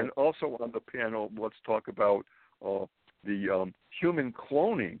 Right. And also on the panel, let's talk about the human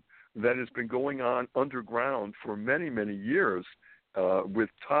cloning that has been going on underground for many, many years, with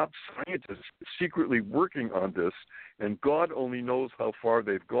top scientists secretly working on this, and God only knows how far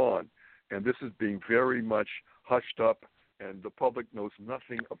they've gone. And this is being very much hushed up, and the public knows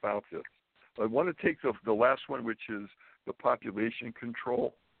nothing about this. I want to take the last one, which is the population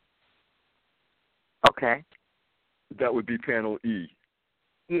control. Okay. That would be panel E.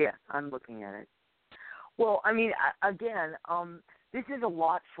 Yeah, I'm looking at it. Well, I mean, again, this is a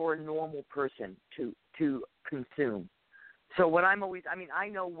lot for a normal person to consume. So what I'm always, I mean, I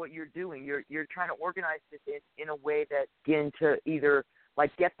know what you're doing. You're trying to organize this in a way that begin to either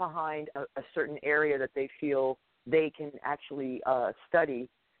like get behind a certain area that they feel they can actually study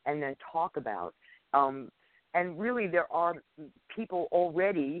and then talk about. And really, there are people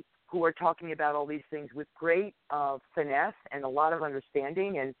already who are talking about all these things with great finesse and a lot of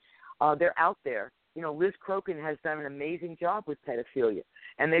understanding, and they're out there. Liz Crokin has done an amazing job with pedophilia,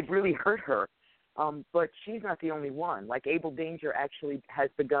 and they've really hurt her. But she's not the only one. Like Abel Danger actually has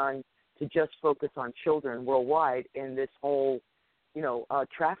begun to just focus on children worldwide in this whole,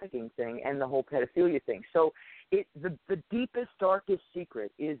 trafficking thing and the whole pedophilia thing. So the deepest, darkest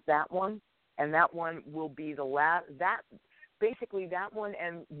secret is that one, and that one will be the last. Basically, that one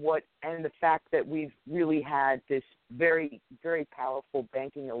and the fact that we've really had this very, very powerful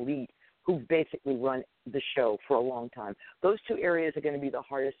banking elite who've basically run the show for a long time. Those two areas are going to be the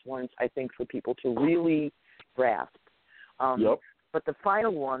hardest ones, I think, for people to really grasp. But the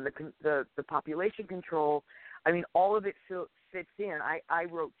final one, the population control, I mean, all of it fits in. I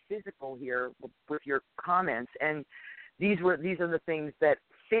wrote physical here with your comments, and these are the things that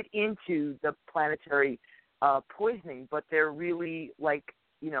fit into the planetary poisoning, but they're really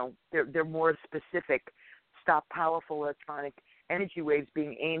they're more specific. Stop powerful electronic energy waves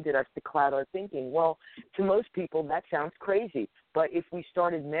being aimed at us to cloud our thinking. Well, to most people, that sounds crazy. But if we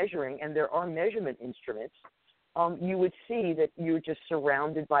started measuring, and there are measurement instruments, you would see that you're just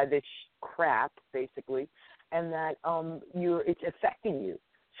surrounded by this crap, basically, and that it's affecting you.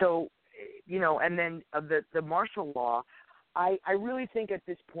 So, and then the martial law, I really think at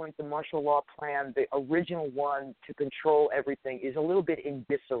this point the martial law plan, the original one to control everything, is a little bit in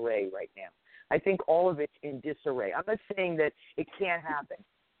disarray right now. I think all of it's in disarray. I'm not saying that it can't happen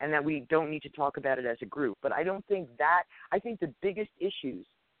and that we don't need to talk about it as a group, but I don't think that. I think the biggest issues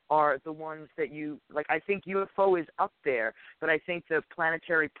are the ones that I think UFO is up there, but I think the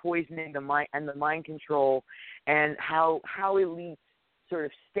planetary poisoning, the mind control, and how elites sort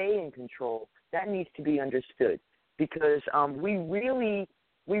of stay in control, that needs to be understood, because we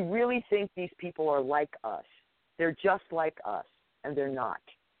really think these people are like us. They're just like us, and they're not.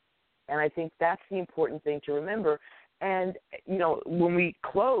 And I think that's the important thing to remember. And, when we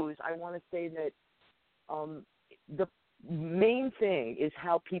close, I want to say that the main thing is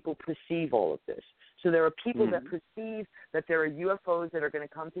how people perceive all of this. So there are people that perceive that there are UFOs that are going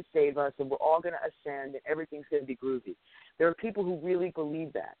to come to save us, and we're all going to ascend, and everything's going to be groovy. There are people who really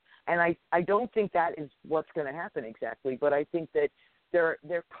believe that. And I don't think that is what's going to happen exactly, but I think that they're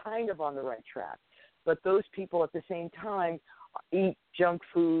kind of on the right track. But those people at the same time eat junk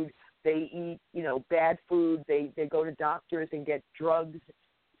food. They eat, bad food. They go to doctors and get drugs.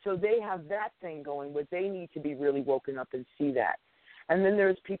 So they have that thing going where they need to be really woken up and see that. And then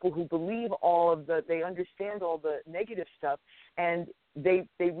there's people who believe they understand all the negative stuff, and they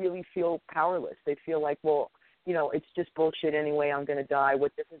really feel powerless. They feel like, well, it's just bullshit anyway. I'm going to die.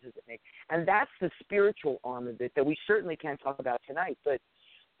 What difference does it make? And that's the spiritual arm of it that we certainly can't talk about tonight. But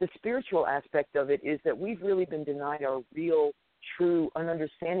the spiritual aspect of it is that we've really been denied our an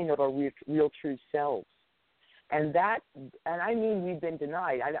understanding of our real true selves. And I mean we've been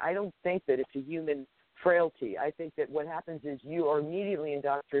denied. I don't think that it's a human frailty. I think that what happens is you are immediately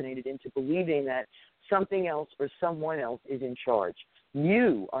indoctrinated into believing that something else or someone else is in charge.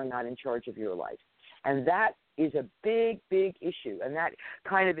 You are not in charge of your life. And that is a big, big issue. And that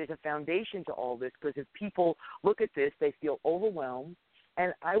kind of is a foundation to all this, because if people look at this, they feel overwhelmed.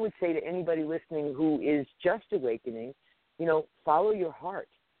 And I would say to anybody listening who is just awakening, follow your heart.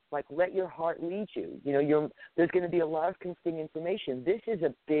 Like, let your heart lead you. There's going to be a lot of conflicting information. This is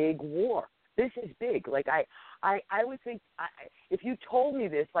a big war. This is big. Like, I would think, if you told me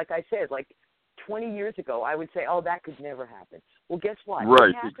this, like I said, like 20 years ago, I would say, oh, that could never happen. Well, guess what?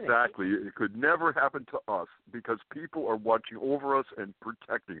 Right, exactly. It could never happen to us because people are watching over us and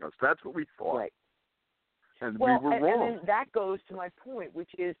protecting us. That's what we thought. Right. And we were wrong. And then that goes to my point,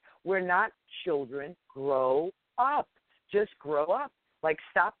 which is we're not children. Grow up. Just grow up. Like,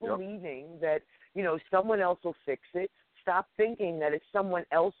 stop believing that, someone else will fix it. Stop thinking that it's someone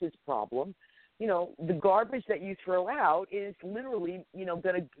else's problem. The garbage that you throw out is literally, going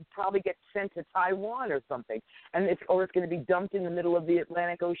to probably get sent to Taiwan or something. And it's going to be dumped in the middle of the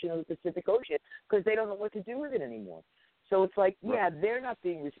Atlantic Ocean or the Pacific Ocean because they don't know what to do with it anymore. So it's like, they're not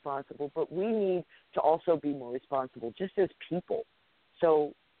being responsible, but we need to also be more responsible just as people.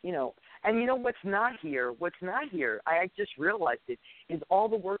 So, and what's not here, I just realized it, is all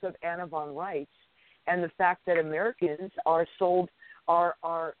the work of Anna von Reitz and the fact that Americans are sold, our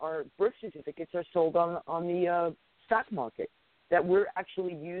birth certificates are sold on the stock market, that we're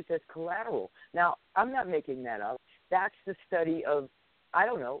actually used as collateral. Now, I'm not making that up. That's the study of, I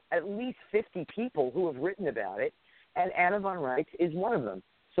don't know, at least 50 people who have written about it, and Anna von Reitz is one of them.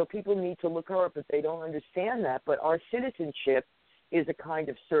 So people need to look her up if they don't understand that, but our citizenship is a kind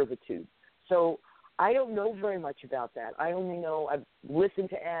of servitude. So I don't know very much about that. I only know I've listened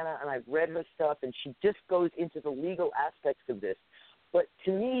to Anna and I've read her stuff, and she just goes into the legal aspects of this. But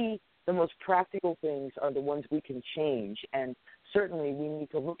to me, the most practical things are the ones we can change. And certainly we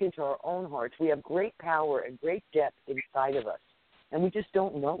need to look into our own hearts. We have great power and great depth inside of us, and we just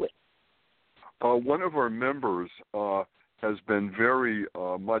don't know it. One of our members has been very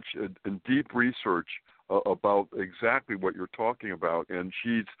much in deep research about exactly what you're talking about, and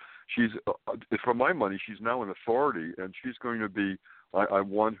she's for my money, she's now an authority, and she's going to be. I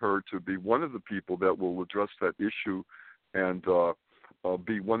want her to be one of the people that will address that issue, and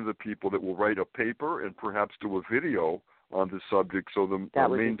be one of the people that will write a paper and perhaps do a video on the subject, so the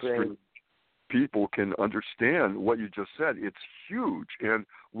mainstream people can understand what you just said. It's huge, and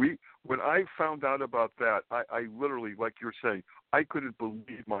when I found out about that, I literally, like you're saying, I couldn't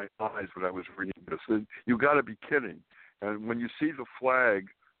believe my eyes when I was reading this. And you got to be kidding. And when you see the flag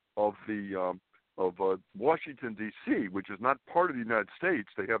of the of Washington, D.C., which is not part of the United States,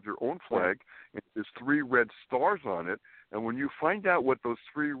 they have their own flag, and there's 3 red stars on it. And when you find out what those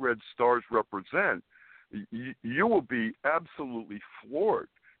 3 red stars represent, you will be absolutely floored.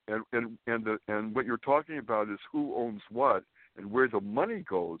 And what you're talking about is who owns what and where the money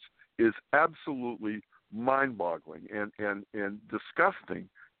goes is absolutely mind-boggling and disgusting.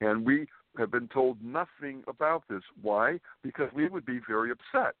 And we have been told nothing about this. Why? Because we would be very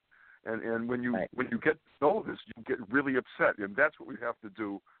upset. And when you get to know this, you get really upset. And that's what we have to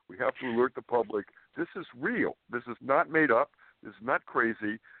do. We have to alert the public. This is real. This is not made up. This is not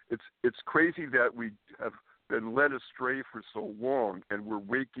crazy. It's crazy that we have been led astray for so long, and we're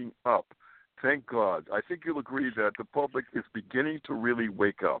waking up. Thank God. I think you'll agree that the public is beginning to really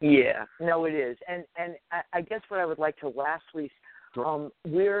wake up. Yeah, no, it is. And I guess what I would like to lastly,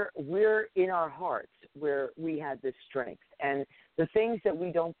 we're in our hearts where we have this strength, and the things that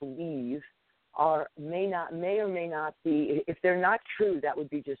we don't believe may or may not be. If they're not true, that would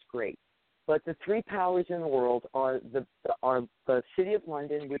be just great. But the 3 powers in the world are the City of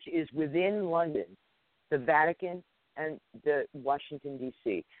London, which is within London, the Vatican, and the Washington,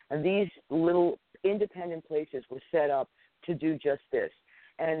 D.C. And these little independent places were set up to do just this.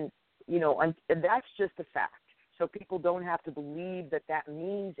 And, and that's just a fact. So people don't have to believe that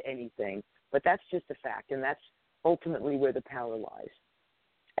means anything, but that's just a fact, and that's ultimately where the power lies.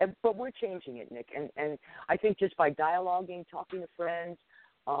 But we're changing it, Nick. And I think just by dialoguing, talking to friends,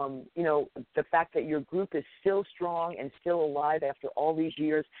 the fact that your group is still strong and still alive after all these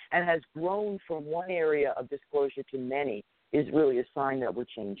years and has grown from one area of disclosure to many is really a sign that we're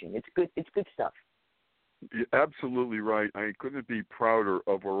changing. It's good stuff. You're absolutely right. I couldn't be prouder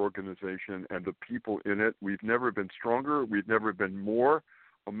of our organization and the people in it. We've never been stronger. We've never been more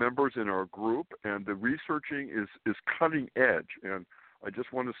members in our group, and the researching is cutting edge. And I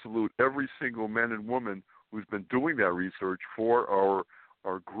just want to salute every single man and woman who's been doing that research for our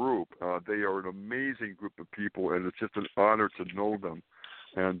group. They are an amazing group of people, and it's just an honor to know them.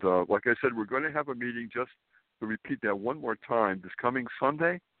 And like I said, we're going to have a meeting, just to repeat that one more time, this coming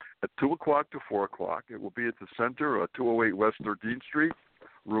Sunday at 2 o'clock to 4 o'clock. It will be at the center, 208 West 13th Street,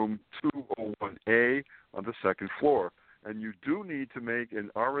 room 201A on the 2nd floor. And you do need to make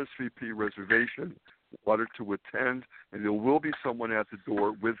an RSVP reservation in order to attend, and there will be someone at the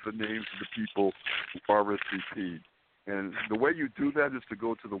door with the names of the people who RSVP'd. And the way you do that is to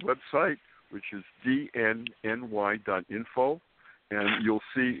go to the website, which is dnny.info, and you'll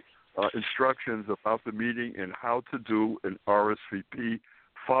see instructions about the meeting and how to do an RSVP.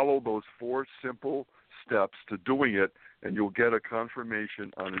 Follow those 4 simple steps to doing it, and you'll get a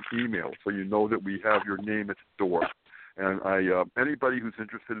confirmation on an email, so you know that we have your name at the door. And anybody who's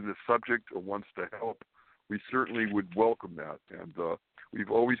interested in this subject or wants to help, we certainly would welcome that. And we've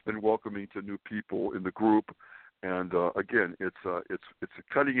always been welcoming to new people in the group. And again, it's a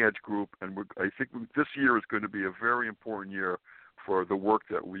cutting edge group, and I think this year is going to be a very important year for the work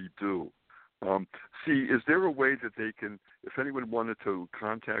that we do. Is there a way that they can, if anyone wanted to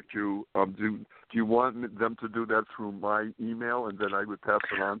contact you, do you want them to do that through my email, and then I would pass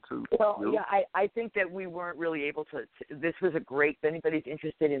it on to you? Well, yeah, I think that we weren't really able to. This was a great. If anybody's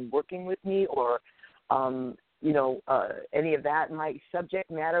interested in working with me or, any of that, my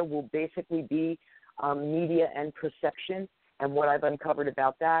subject matter will basically be media and perception and what I've uncovered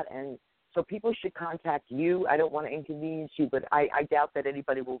about that. And so people should contact you. I don't want to inconvenience you, but I doubt that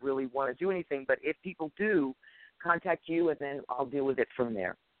anybody will really want to do anything. But if people do, contact you, and then I'll deal with it from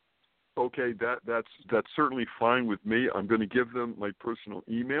there. Okay, that's certainly fine with me. I'm going to give them my personal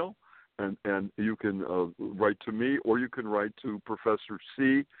email, and you can write to me, or you can write to Professor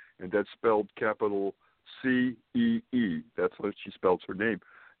C, and that's spelled capital C-E-E. That's how she spells her name.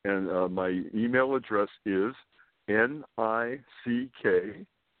 And my email address is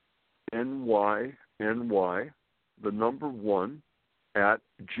NICKNYNY, the number 1,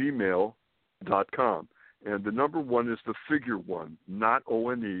 nick@gmail.com. And the number 1 is the figure 1, not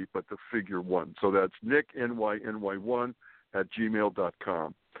O-N-E, but the figure 1. So that's Nick, NYNY1,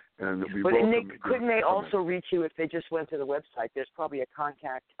 @gmail.com. And we but welcome Nick, couldn't they also reach you if they just went to the website? There's probably a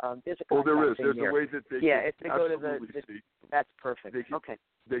contact. There's a contact. Oh, there is. thing There's here. a way that they if they go to see. That's perfect. Okay.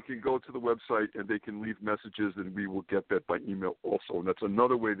 They can go to the website and they can leave messages, and we will get that by email also. And that's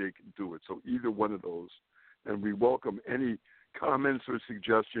another way they can do it. So either one of those. And we welcome any comments or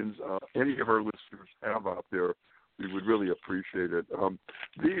suggestions any of our listeners have out there. We would really appreciate it.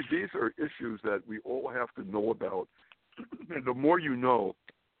 These are issues that we all have to know about. And the more you know,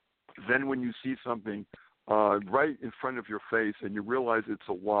 then when you see something right in front of your face and you realize it's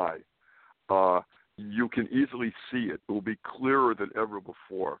a lie, you can easily see it. It will be clearer than ever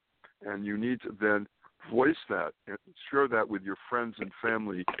before. And you need to then voice that and share that with your friends and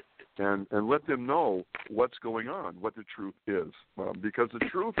family and let them know what's going on, what the truth is. Because the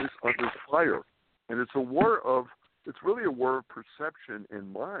truth is under fire. And it's really a war of perception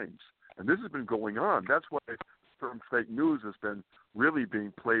and minds. And this has been going on. That's why the term fake news has been really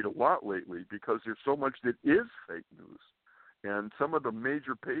being played a lot lately, because there's so much that is fake news. And some of the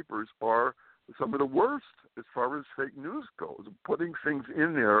major papers are some of the worst as far as fake news goes, putting things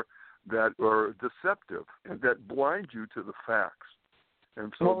in there that are deceptive and that blind you to the facts.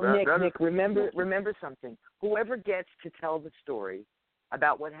 And so Nick, remember something. Whoever gets to tell the story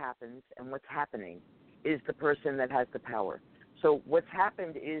about what happens and what's happening is the person that has the power. So what's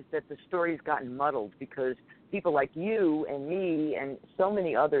happened is that the story's gotten muddled because people like you and me and so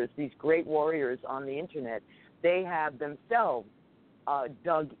many others, these great warriors on the internet, they have themselves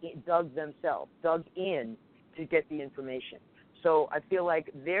dug in to get the information. So I feel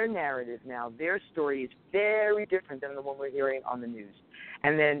like their narrative now, their story is very different than the one we're hearing on the news.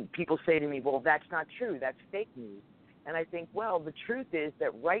 And then people say to me, well, that's not true. That's fake news. And I think, well, the truth is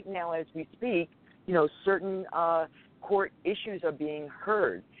that right now as we speak, certain court issues are being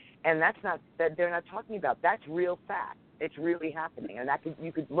heard. And that's not that they're not talking about. That's real fact. It's really happening. And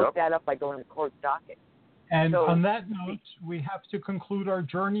you could look that up by going to court docket. And on that note, we have to conclude our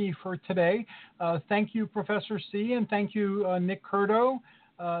journey for today. Thank you, Professor C., and thank you, Nick Curto.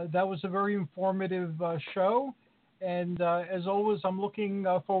 That was a very informative show. And as always, I'm looking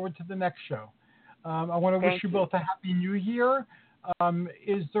forward to the next show. I want to wish you both a Happy New Year.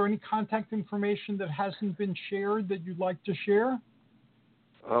 Is there any contact information that hasn't been shared that you'd like to share?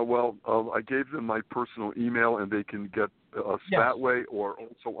 I gave them my personal email, and they can get us that way, or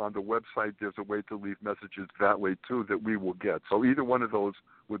also on the website, there's a way to leave messages that way, too, that we will get. So either one of those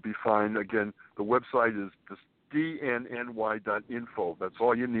would be fine. Again, the website is dnny.info. That's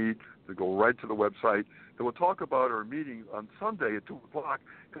all you need to go right to the website. And we'll talk about our meeting on Sunday at 2 o'clock,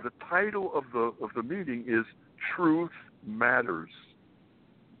 and the title of the meeting is Truth Matters.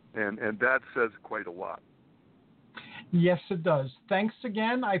 And that says quite a lot. Yes, it does. Thanks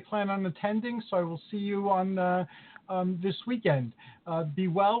again. I plan on attending, so I will see you on this weekend. Be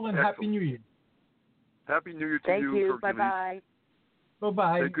well and Excellent. Happy New Year. Happy New Year to you. you. Thank you. Bye-bye.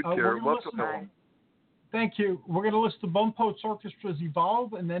 Bye-bye. Take good care. Thank you. We're going to listen to Bone Poets Orchestra's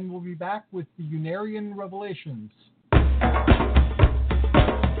Evolve, and then we'll be back with the Unarian Revelations.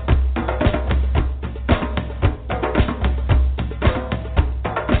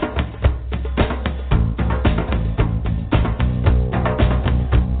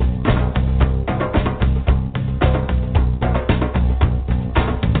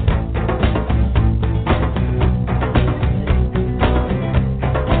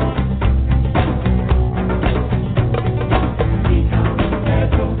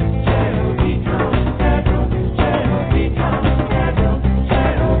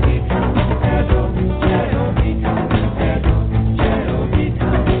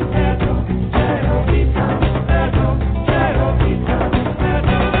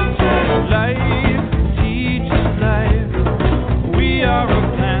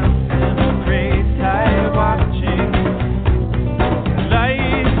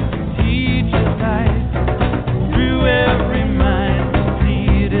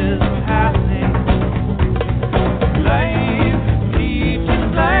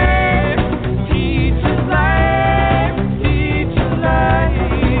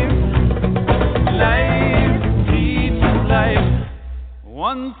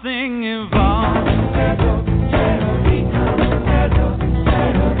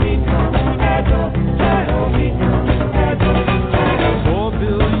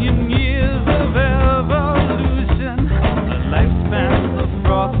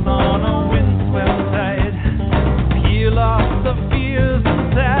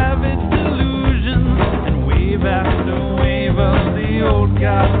 Wave after wave of the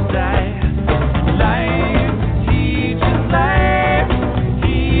gotta die. Life teaches life,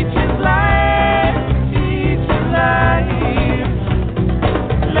 teaches life, teaches life.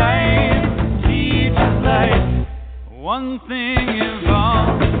 Life teaches life. One thing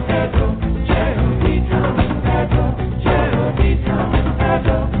evolves.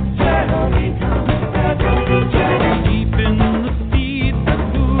 Deep in the seed that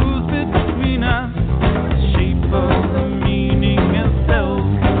moves between us, the shape of the meaning is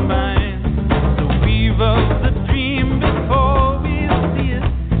self-combined. The weave of the dream before we see it.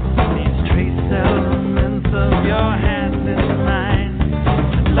 These trace elements of your hand in mine.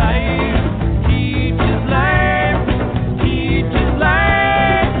 Life teaches life, teaches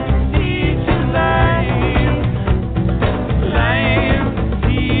life, teaches life. Life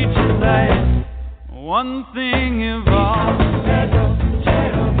teaches life. One thing evolves.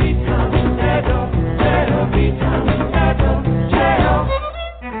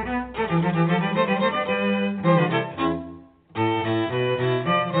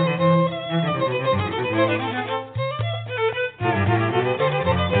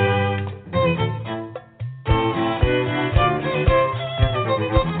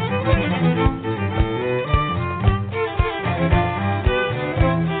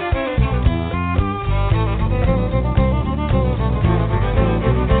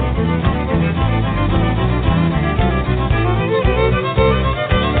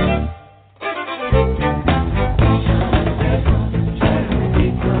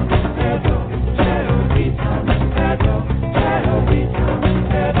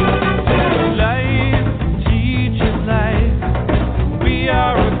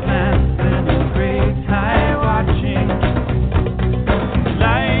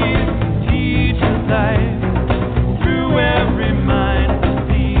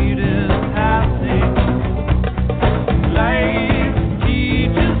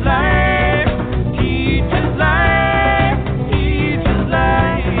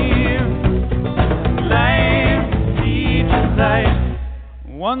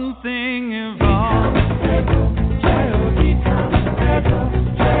 One thing evolves.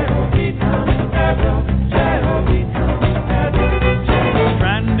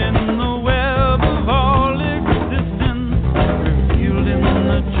 Strand in the web of all existence, revealed in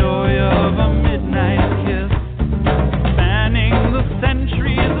the joy of a midnight kiss, spanning the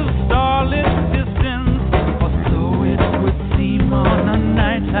centuries of starlit distance, or so it would seem on a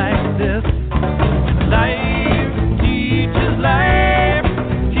night like this. Life teaches life,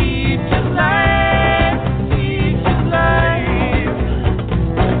 teaches life, teaches life.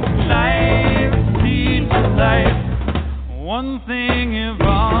 Life teaches life. One thing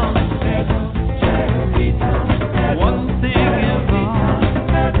evolves. One thing evolves.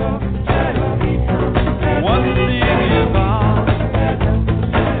 One thing evolves.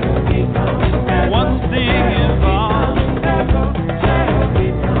 One thing evolves.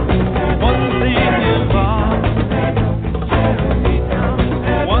 One thing evolves.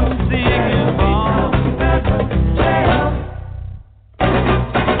 One thing evolves.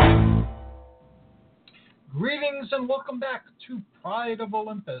 Greetings and welcome back to Pride of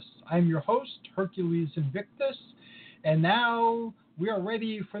Olympus. I'm your host, Hercules Invictus, and now we are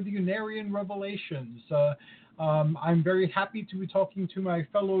ready for the Unarian Revelations. I'm very happy to be talking to my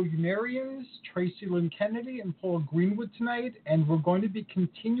fellow Unarians, Tracy Lynn Kennedy and Paula Greenwood tonight, and we're going to be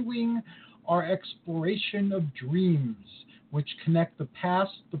continuing our exploration of dreams, which connect the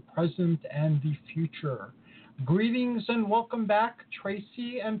past, the present, and the future. Greetings and welcome back,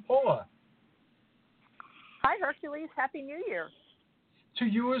 Tracy and Paula. Hi, Hercules. Happy New Year. To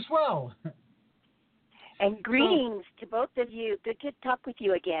you as well. And greetings to both of you. Good to talk with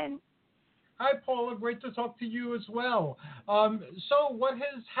you again. Hi, Paula. Great to talk to you as well. So what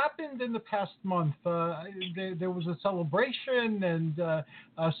has happened in the past month? There was a celebration, and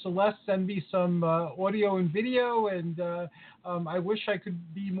Celeste sent me some audio and video, and I wish I could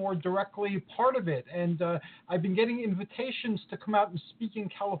be more directly part of it. And I've been getting invitations to come out and speak in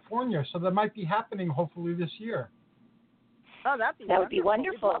California, so that might be happening hopefully this year. Oh, that would be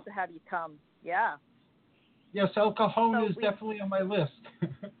wonderful. We'd love to have you come. Yeah. Yes, El Cajon is definitely on my list.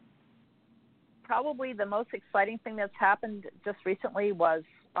 Probably the most exciting thing that's happened just recently was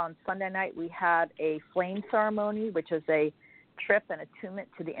on Sunday night we had a flame ceremony, which is a trip and attunement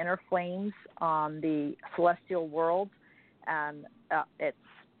to the inner flames on the celestial world. And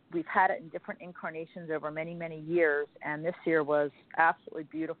we've had it in different incarnations over many, many years, and this year was absolutely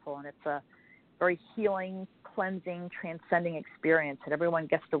beautiful. And it's a very healing, cleansing, transcending experience. And everyone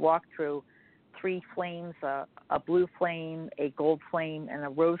gets to walk through 3 flames, a blue flame, a gold flame, and a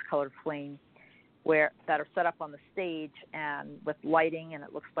rose-colored flame. that are set up on the stage and with lighting, and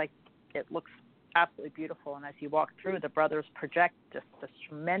it looks absolutely beautiful. And as you walk through, the brothers project just this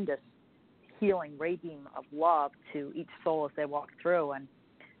tremendous healing ray beam of love to each soul as they walk through. And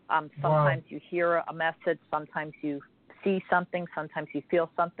sometimes you hear a message, sometimes you see something, sometimes you feel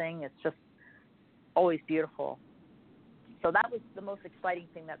something. It's just always beautiful. So that was the most exciting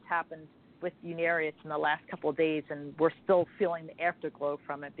thing that's happened with Unarius in the last couple of days, and we're still feeling the afterglow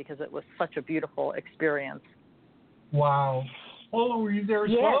from it because it was such a beautiful experience. Wow. Paula, were you there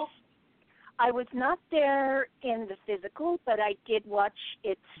as yes. well? I was not there in the physical, but I did watch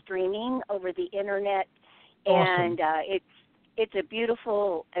it streaming over the internet, awesome. And it's a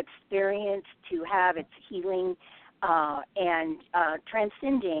beautiful experience to have. It's healing and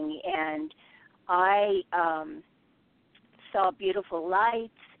transcending, and I saw beautiful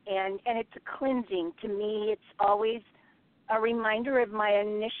lights, and it's a cleansing. To me, it's always a reminder of my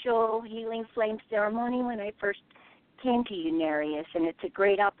initial healing flame ceremony when I first came to Unarius, and it's a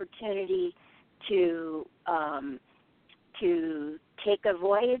great opportunity to take a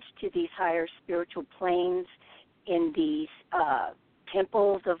voyage to these higher spiritual planes in these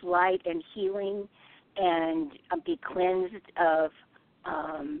temples of light and healing, and be cleansed of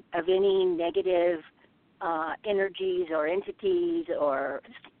any negative energies or entities or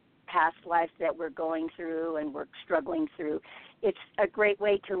past lives that we're going through and we're struggling through. It's a great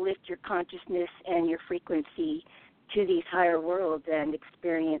way to lift your consciousness and your frequency to these higher worlds and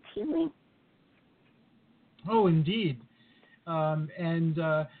experience healing. Oh, indeed.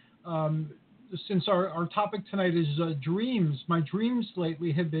 Since our topic tonight is dreams, my dreams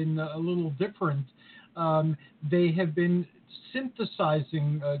lately have been a little different. They have been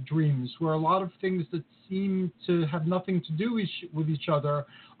synthesizing dreams, where a lot of things that seem to have nothing to do with each other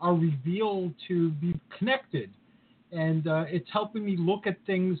are revealed to be connected. And it's helping me look at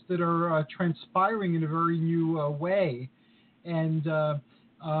things that are transpiring in a very new way. And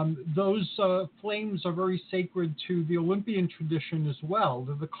those flames are very sacred to the Olympian tradition as well.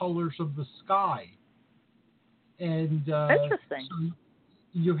 They're the colors of the sky. And interesting. So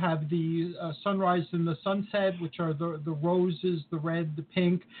you have the sunrise and the sunset, which are the roses, the red, the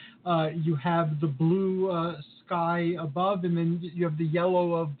pink. You have the blue sky above, and then you have the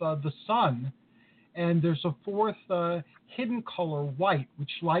yellow of the sun. And there's a fourth hidden color, white,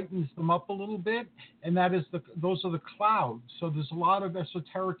 which lightens them up a little bit, and those are the clouds. So there's a lot of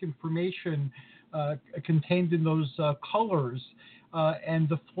esoteric information contained in those colors, and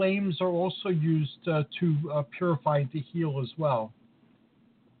the flames are also used to purify and to heal as well.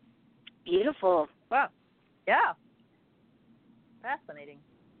 Beautiful. Wow. Yeah. Fascinating.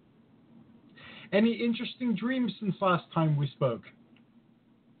 Any interesting dreams since last time we spoke?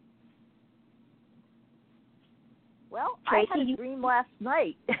 Well, I had a dream last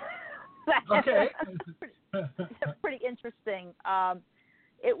night. Okay. pretty interesting. I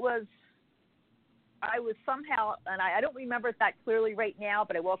was somehow, and I don't remember it that clearly right now,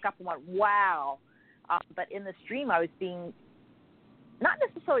 but I woke up and went, wow. But in this dream, I was being not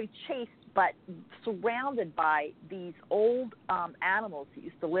necessarily chased, but surrounded by these old animals that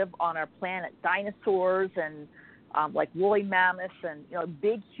used to live on our planet, dinosaurs and like woolly mammoths and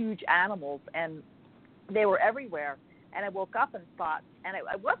big, huge animals, and they were everywhere. And I woke up and thought, and it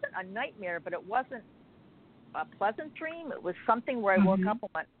wasn't a nightmare, but it wasn't a pleasant dream. It was something where I woke up and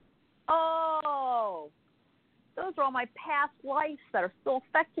went, oh, those are all my past lives that are still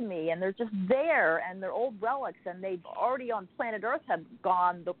affecting me, and they're just there, and they're old relics, and they've already on planet Earth have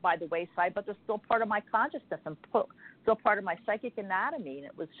gone by the wayside, but they're still part of my consciousness and still part of my psychic anatomy. And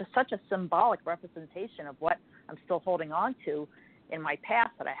it was just such a symbolic representation of what I'm still holding on to in my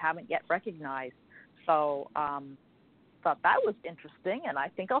past that I haven't yet recognized. So thought that was interesting, and I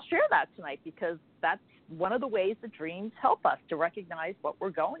think I'll share that tonight, because that's one of the ways the dreams help us to recognize what we're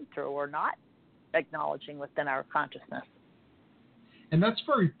going through or not acknowledging within our consciousness. And that's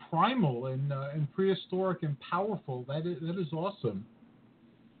very primal and prehistoric and powerful. That is awesome.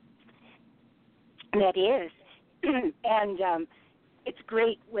 That is. And it's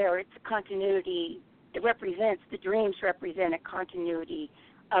great where it's a continuity. The dreams represent a continuity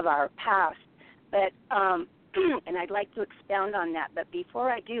of our past. But and I'd like to expound on that. But before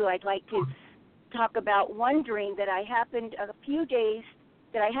I do, I'd like to talk about one dream that I had a few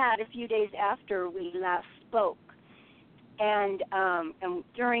days after we last spoke. And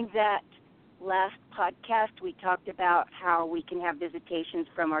during that last podcast, we talked about how we can have visitations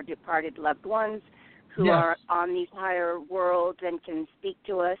from our departed loved ones who are on these higher worlds and can speak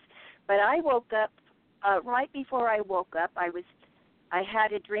to us. But I woke up, right before I woke up, I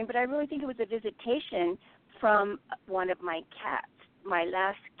had a dream, but I really think it was a visitation from one of my cats. my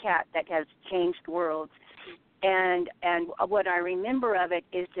last cat that has changed worlds. And what I remember of it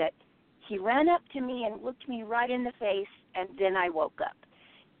is that he ran up to me and looked me right in the face, and then I woke up.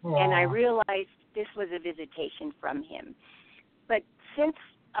 Aww. And I realized this was a visitation from him. But since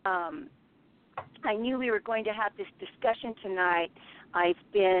I knew we were going to have this discussion tonight, I've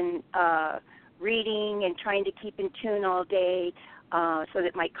been reading and trying to keep in tune all day so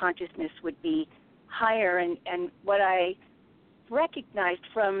that my consciousness would be higher. And what I recognized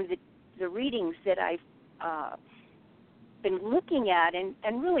from the readings that I've been looking at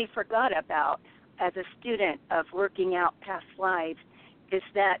and really forgot about as a student of working out past lives is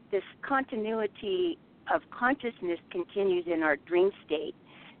that this continuity of consciousness continues in our dream state,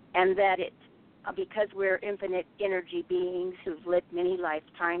 and that it's because we're infinite energy beings who've lived many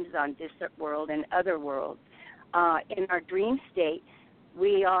lifetimes on this world and other worlds. In our dream state,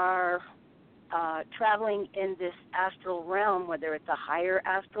 we are traveling in this astral realm, whether it's a higher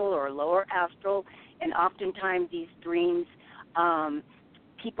astral or a lower astral, and oftentimes these dreams,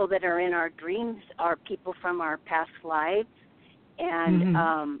 people that are in our dreams are people from our past lives, and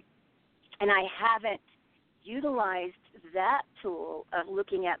I haven't utilized that tool of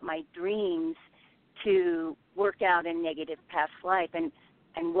looking at my dreams to work out a negative past life. And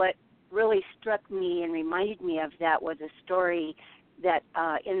what really struck me and reminded me of that was a story that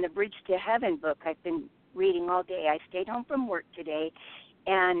in the Bridge to Heaven book I've been reading all day. I stayed home from work today,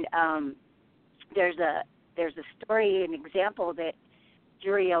 and there's a story, an example that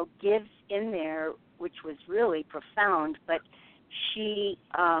Juriel gives in there, which was really profound. But she,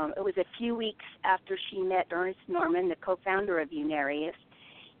 it was a few weeks after she met Ernest Norman, the co-founder of Unarius,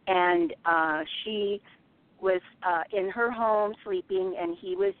 and she was in her home sleeping, and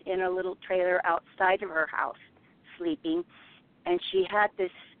he was in a little trailer outside of her house sleeping, and she had this,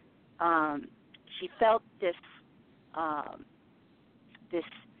 she felt this, this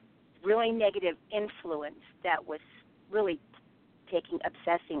really negative influence that was really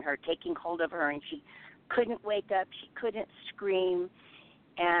obsessing her, taking hold of her, and she couldn't wake up, she couldn't scream,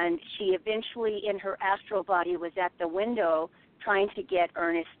 and she eventually in her astral body was at the window trying to get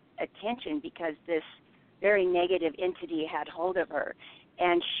Ernest's attention because this very negative entity had hold of her,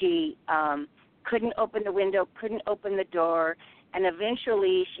 and she couldn't open the window, couldn't open the door, and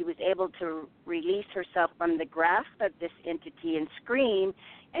eventually she was able to release herself from the grasp of this entity and scream,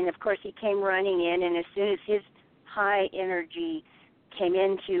 and of course he came running in, and as soon as his high energy came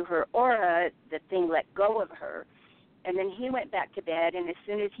into her aura, the thing let go of her, and then he went back to bed, and as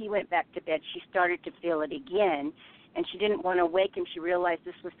soon as he went back to bed, she started to feel it again, and she didn't want to wake him. She realized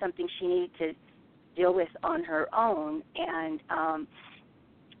this was something she needed to deal with on her own, and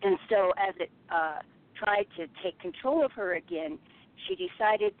so as it tried to take control of her again, she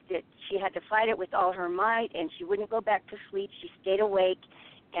decided that she had to fight it with all her might, and she wouldn't go back to sleep. She stayed awake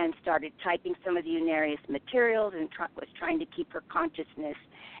and started typing some of the Unarius materials and was trying to keep her consciousness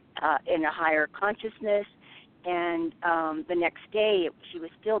in a higher consciousness. And the next day, she was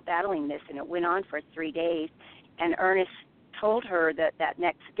still battling this, and it went on for 3 days. And Ernest told her that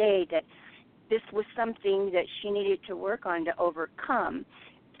next day that this was something that she needed to work on to overcome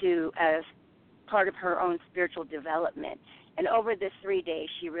as part of her own spiritual development. And over the 3 days,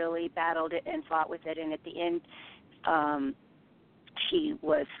 she really battled it and fought with it. And at the end, she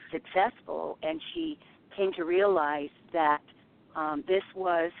was successful, and she came to realize that this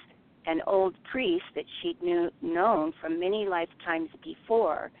was an old priest that she'd known from many lifetimes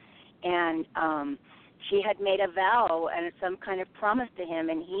before. And she had made a vow and some kind of promise to him,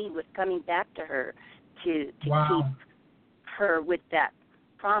 and he was coming back to her to keep her with that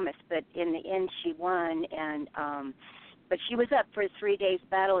promise. But in the end, she won, and but she was up for 3 days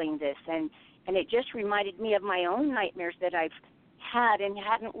battling this, and it just reminded me of my own nightmares that I've had and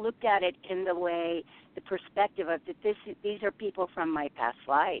hadn't looked at it in the perspective of that these are people from my past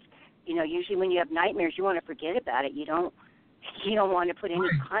life. You know, usually when you have nightmares, you want to forget about it. You don't want to put any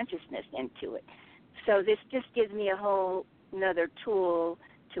consciousness into it. So this just gives me a whole another tool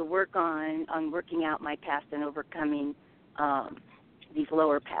to work on working out my past and overcoming these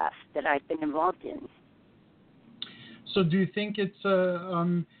lower paths that I've been involved in. So do you think it's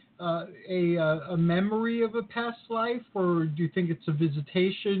a memory of a past life, or do you think it's a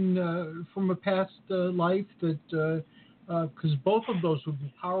visitation from a past life? That because both of those would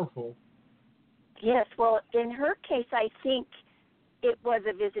be powerful. Yes, well, in her case, I think it was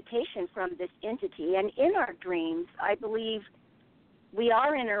a visitation from this entity. And in our dreams, I believe we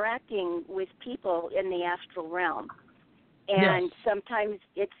are interacting with people in the astral realm. And yes, sometimes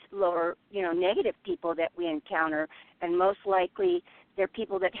it's lower, negative people that we encounter. And most likely they're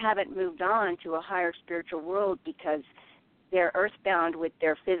people that haven't moved on to a higher spiritual world because they're earthbound with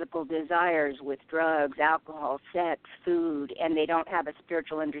their physical desires, with drugs, alcohol, sex, food, and they don't have a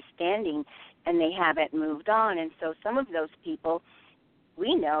spiritual understanding, and they haven't moved on. And so some of those people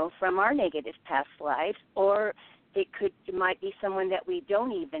we know from our negative past lives, or it might be someone that we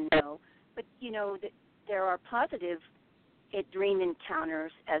don't even know. But, there are positive dream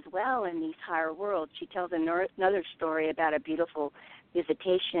encounters as well in these higher worlds. She tells another story about a beautiful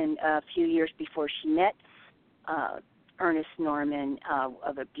visitation a few years before she met Ernest Norman,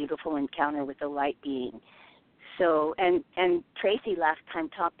 of a beautiful encounter with a light being. So, and Tracy last time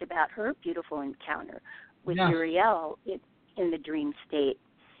talked about her beautiful encounter with Uriel in the dream state.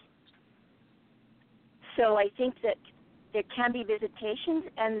 So I think that there can be visitations,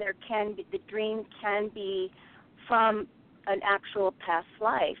 and the dream can be from an actual past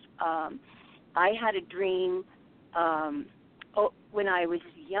life. I had a dream when I was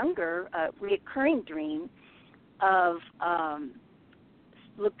younger, a reoccurring dream of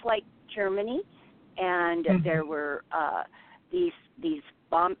looked like Germany, and there were these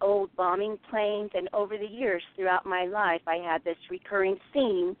old bombing planes, and over the years throughout my life I had this recurring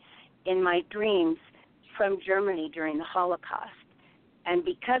theme in my dreams from Germany during the Holocaust. And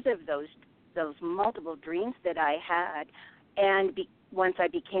because of those multiple dreams that I had, and once I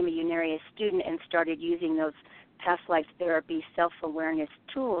became a Unarius student and started using those past life therapy self-awareness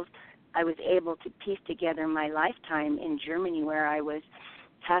tools, I was able to piece together my lifetime in Germany, where I was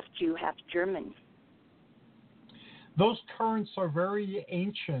half Jew, half German. Those currents are very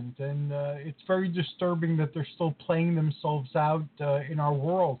ancient, and it's very disturbing that they're still playing themselves out in our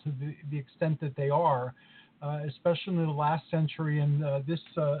world to the extent that they are, especially in the last century and this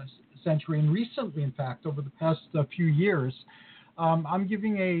century, and recently, in fact, over the past few years. I'm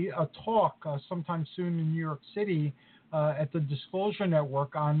giving a talk sometime soon in New York City at the Disclosure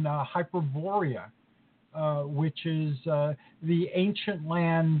Network on Hyperborea, which is the ancient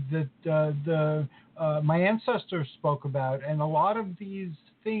land that my ancestors spoke about. And a lot of these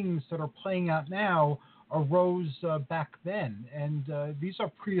things that are playing out now arose back then. And these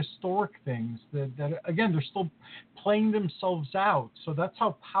are prehistoric things that, again, they're still playing themselves out. So that's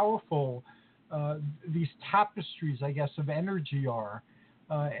how powerful these tapestries, I guess, of energy are.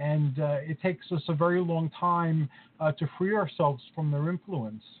 And it takes us a very long time to free ourselves from their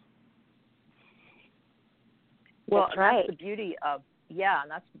influence. Well, that's right. That's the beauty of,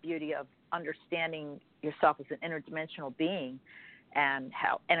 and that's the beauty of understanding yourself as an interdimensional being, and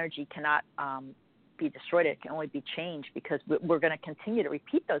how energy cannot be destroyed. It can only be changed, because we're going to continue to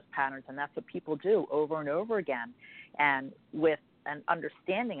repeat those patterns, and that's what people do over and over again. And with an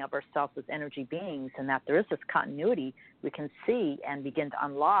understanding of ourselves as energy beings, and that there is this continuity, we can see and begin to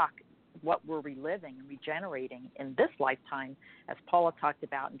unlock what we're reliving and regenerating in this lifetime, as Paula talked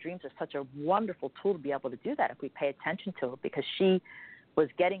about. And dreams are such a wonderful tool to be able to do that if we pay attention to it, because she was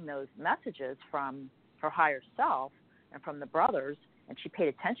getting those messages from her higher self and from the brothers, and she paid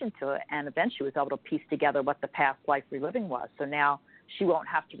attention to it, and eventually was able to piece together what the past life reliving was. So now she won't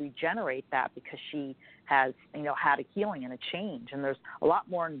have to regenerate that, because she has, had a healing and a change. And there's a lot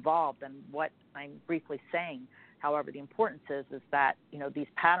more involved than what I'm briefly saying. However, the importance is that, these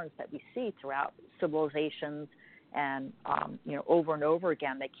patterns that we see throughout civilizations and, over and over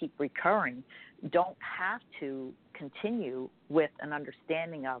again, they keep recurring, don't have to continue with an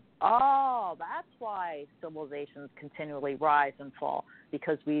understanding of, that's why civilizations continually rise and fall,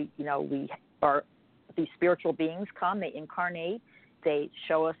 because we are, these spiritual beings come, they incarnate, they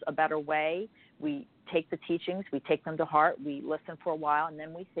show us a better way. We take the teachings, we take them to heart, we listen for a while, and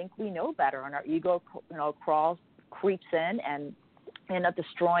then we think we know better, and our ego, creeps in and end up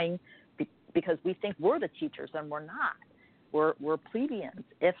destroying, because we think we're the teachers, and we're not. We're plebeians,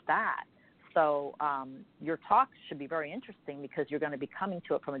 if that. So your talk should be very interesting, because you're going to be coming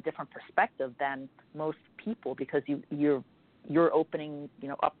to it from a different perspective than most people, because you're opening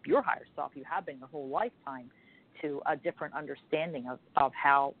up your higher self. You have been your whole lifetime to a different understanding of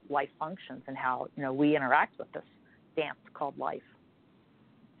how life functions and how we interact with this dance called life.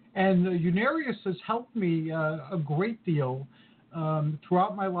 And Unarius has helped me a great deal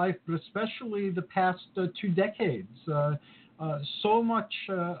throughout my life, but especially the past 2 decades. So much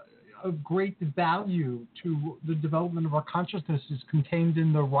of great value to the development of our consciousness is contained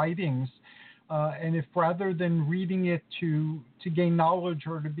in the writings. And if rather than reading it to gain knowledge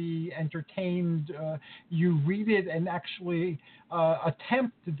or to be entertained, you read it and actually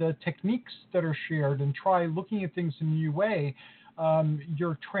attempt the techniques that are shared and try looking at things in a new way,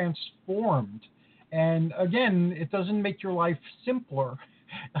 you're transformed. And again, it doesn't make your life simpler.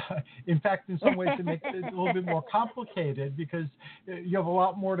 In fact, in some ways, it makes it a little bit more complicated because you have a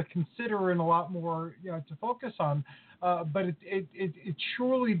lot more to consider and a lot more to focus on. But it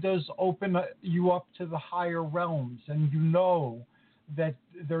surely does open you up to the higher realms, and you know that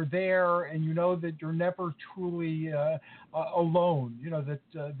they're there, and you know that you're never truly alone. You know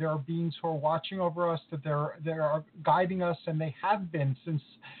that there are beings who are watching over us, that they are guiding us, and they have been since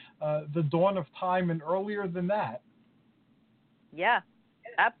the dawn of time and earlier than that. Yeah,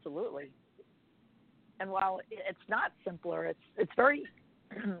 absolutely. And while it's not simpler, it's very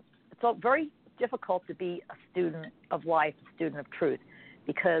difficult to be a student of life, a student of truth,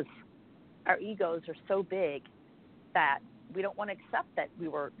 because our egos are so big that we don't want to accept that we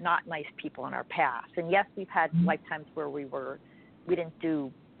were not nice people in our past. And yes, we've had lifetimes where we didn't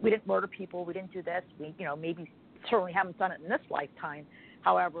murder people, we didn't do this, we maybe certainly haven't done it in this lifetime.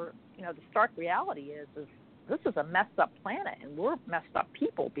 However, the stark reality is this is a messed up planet, and we're messed up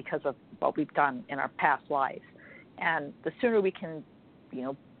people because of what we've done in our past lives. And the sooner we can,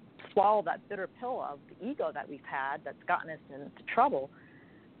 swallow that bitter pill of the ego that we've had that's gotten us into trouble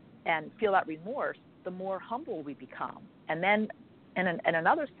and feel that remorse, the more humble we become. And then, in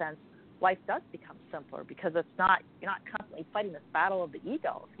another sense, life does become simpler because you're not constantly fighting this battle of the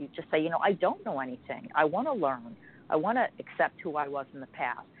ego. You just say, I don't know anything. I want to learn. I want to accept who I was in the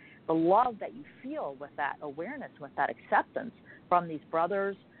past. The love that you feel with that awareness, with that acceptance from these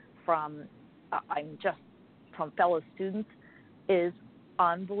brothers, from fellow students, is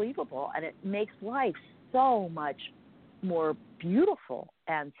unbelievable, and it makes life so much more beautiful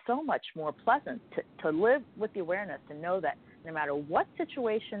and so much more pleasant to live with the awareness and know that no matter what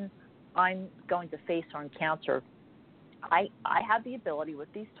situation I'm going to face or encounter, I have the ability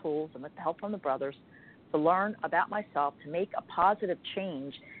with these tools and with the help from the brothers to learn about myself, to make a positive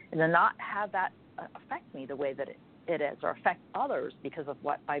change, and to not have that affect me the way that it is, or affect others because of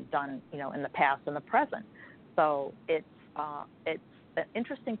what I've done, in the past and the present. So it's an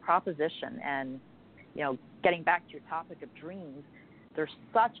interesting proposition. And getting back to your topic of dreams, they're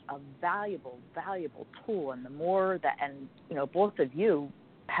such a valuable tool. And the more that, and both of you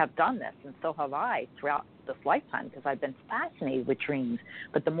have done this, and so have I throughout this lifetime, because I've been fascinated with dreams.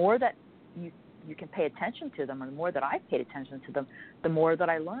 But the more that you can pay attention to them, and the more that I've paid attention to them, the more that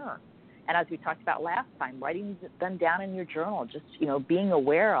I learn. And as we talked about last time, writing them down in your journal, just being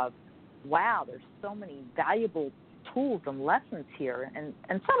aware of, wow, there's so many valuable tools and lessons here, and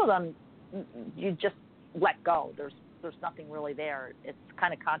some of them you just let go. There's nothing really there. It's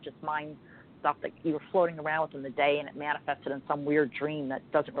kind of conscious mind stuff that you were floating around with in the day, and it manifested in some weird dream that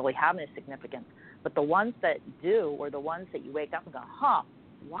doesn't really have any significance. But the ones that do, or the ones that you wake up and go,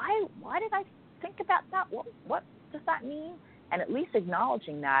 why did I think about that? What does that mean? And at least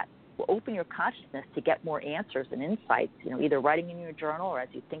acknowledging that will open your consciousness to get more answers and insights, either writing in your journal or as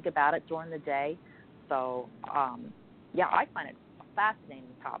you think about it during the day. So, I find it a fascinating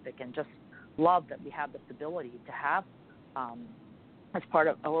topic, and just love that we have this ability to have as part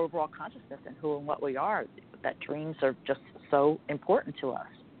of our overall consciousness and who and what we are, that dreams are just so important to us.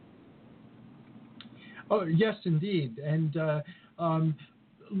 Oh, yes, indeed. And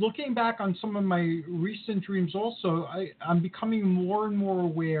looking back on some of my recent dreams also, I'm becoming more and more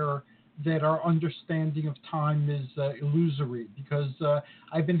aware that our understanding of time is illusory, because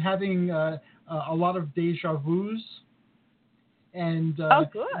I've been having a lot of deja vus. And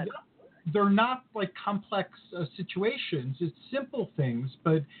good. They're not like complex situations. It's simple things,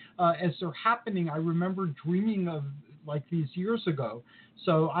 but as they're happening, I remember dreaming of like these years ago.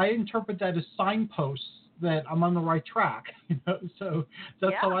 So I interpret that as signposts that I'm on the right track. So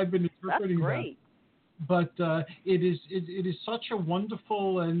that's how I've been interpreting that's great. But it is such a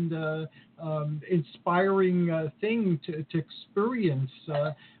wonderful and inspiring thing to experience.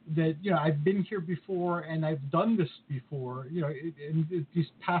 That I've been here before and I've done this before. And these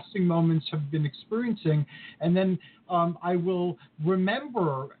passing moments have been experiencing, and then I will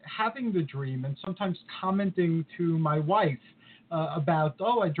remember having the dream and sometimes commenting to my wife about,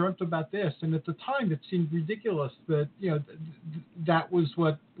 I dreamt about this, and at the time it seemed ridiculous that that was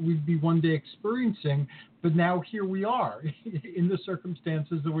what we'd be one day experiencing, but now here we are in the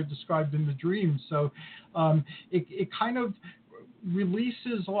circumstances that were described in the dream. So it kind of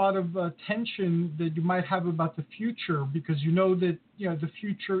releases a lot of tension that you might have about the future, because that the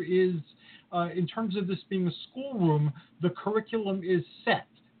future is, in terms of this being a schoolroom, the curriculum is set.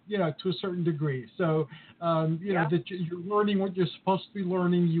 To a certain degree. So, that you're learning what you're supposed to be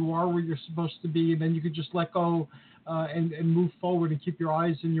learning, you are where you're supposed to be, and then you can just let go and move forward and keep your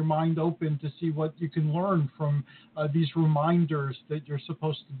eyes and your mind open to see what you can learn from these reminders that you're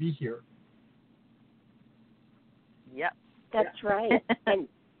supposed to be here. Yep. That's right. And,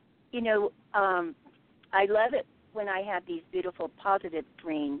 I love it when I have these beautiful positive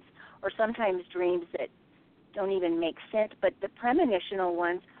dreams, or sometimes dreams that don't even make sense, but the premonitional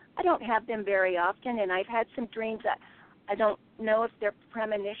ones, I don't have them very often, and I've had some dreams that I don't know if they're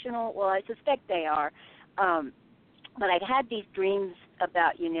premonitional. Well, I suspect they are. But I've had these dreams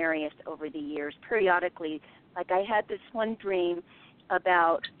about Unarius over the years, periodically. Like I had this one dream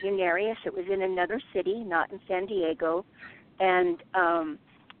about Unarius. It was in another city, not in San Diego, and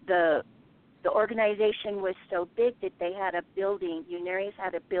the organization was so big that they had a building. Unarius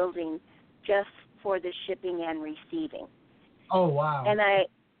had a building just for the shipping and receiving. Oh, wow. And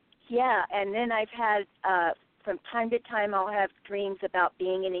and then I've had, from time to time, I'll have dreams about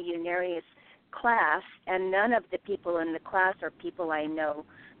being in a Unarius class, and none of the people in the class are people I know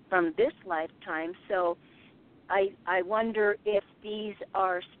from this lifetime. So I wonder if these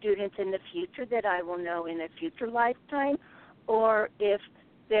are students in the future that I will know in a future lifetime, or if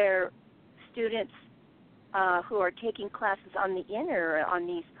they're students who are taking classes on the inner, on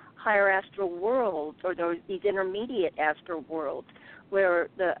these higher astral worlds, or these intermediate astral worlds where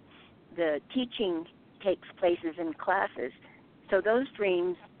the teaching takes places in classes. So those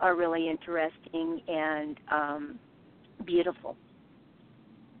dreams are really interesting and beautiful.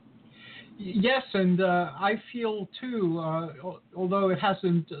 Yes, and I feel too, although it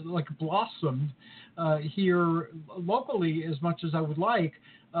hasn't blossomed here locally as much as I would like,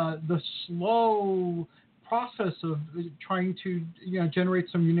 the slow process of trying to generate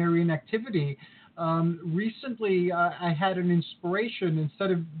some Unarian activity. Recently, I had an inspiration,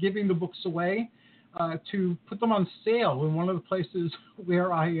 instead of giving the books away, to put them on sale in one of the places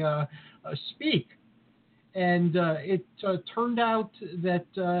where I speak. And it turned out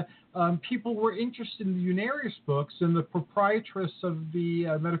that people were interested in the Unarius books, and the proprietress of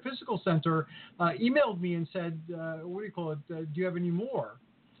the Metaphysical Center emailed me and said, do you have any more?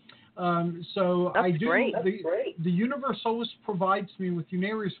 So That's I do. Great. The universe always provides me with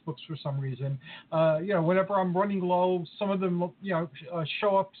Unarius books for some reason. Whenever I'm running low, some of them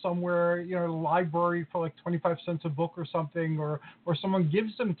show up somewhere, a library for like 25 cents a book or something, or someone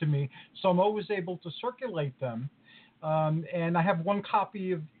gives them to me. So I'm always able to circulate them. And I have one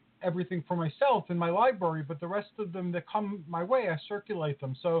copy of everything for myself in my library, but the rest of them that come my way, I circulate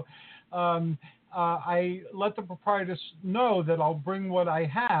them. So I let the proprietress know that I'll bring what I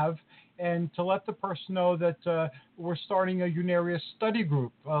have, and to let the person know that we're starting a Unarius study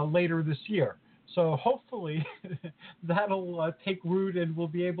group later this year. So hopefully that'll take root, and we'll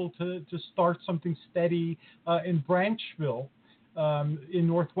be able to start something steady in Branchville in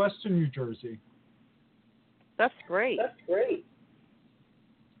northwestern New Jersey. That's great.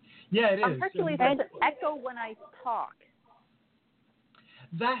 Yeah, it is. Hercules, I echo when I talk.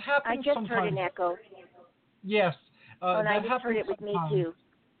 That happens I just sometimes. heard an echo. Yes. And I just heard it with me too.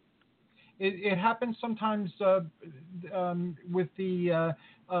 It happens sometimes with the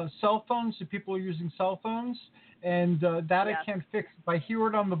cell phones. If people are using cell phones, and that I can't fix. If I hear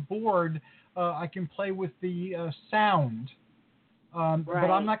it on the board, I can play with the sound. Right.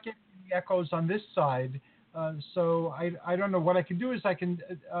 But I'm not getting the echoes on this side. So I don't know. What I can do is I can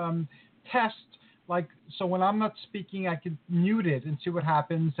test. So when I'm not speaking, I can mute it and see what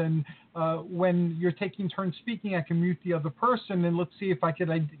happens. And when you're taking turns speaking, I can mute the other person, and let's see if I could,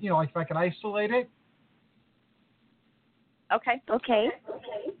 if I could isolate it. Okay.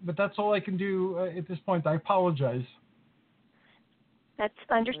 But that's all I can do at this point. I apologize. That's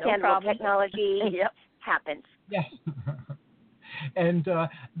understandable. No Technology happens. Yes. And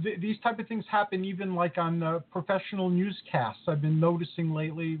these type of things happen even on professional newscasts. I've been noticing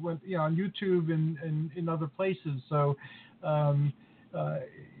lately, on YouTube and in other places. So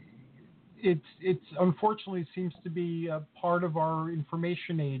it's unfortunately seems to be a part of our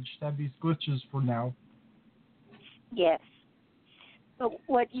information age to have these glitches for now. Yes. But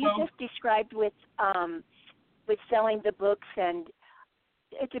what you just described with selling the books, and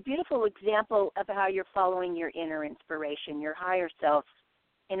it's a beautiful example of how you're following your inner inspiration, your higher self's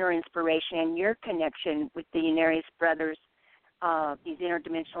inner inspiration, and your connection with the Unarius brothers, these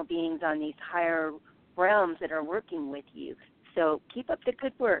interdimensional beings on these higher realms that are working with you. So keep up the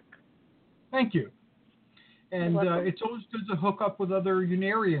good work. Thank you. And it's always good to hook up with other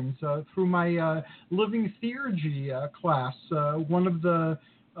Unarians through my Living Theurgy class. One of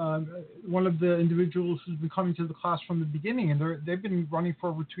the individuals who's been coming to the class from the beginning, and they've been running for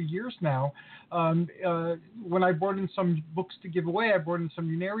over 2 years now. When I brought in some books to give away, I brought in some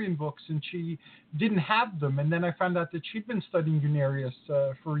Unarian books, and she didn't have them. And then I found out that she'd been studying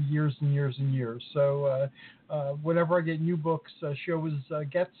Unarius for years and years and years. So whenever I get new books, she always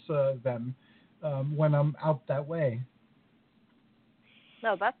gets them. when I'm out that way.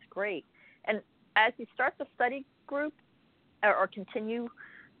 No, that's great. And as you start the study group or continue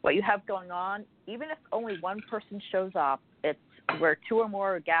what you have going on, even if only one person shows up, it's where two or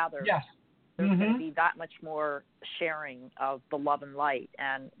more are gathered. Yes. There's going to be that much more sharing of the love and light.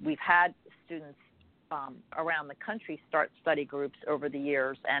 And we've had students around the country start study groups over the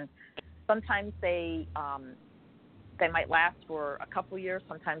years, and sometimes they might last for a couple years.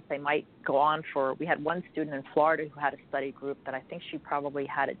 Sometimes they might go on for. We had one student in Florida who had a study group that I think she probably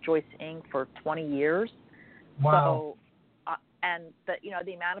had at Joyce Inc. for 20 years. Wow. So, and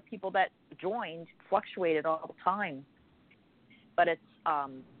the amount of people that joined fluctuated all the time. But it's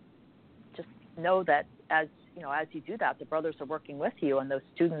just know that as you do that, the brothers are working with you, and those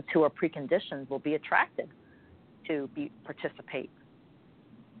students who are preconditioned will be attracted to participate.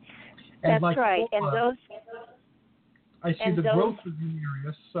 That's right. And those. I see the growth of the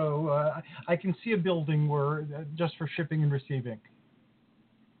area, so I can see a building where just for shipping and receiving.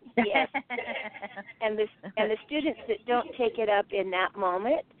 Yes. and the students that don't take it up in that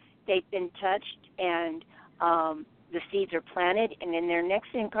moment, they've been touched, and the seeds are planted, and in their next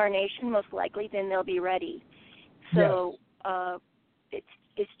incarnation, most likely, then they'll be ready. So yes.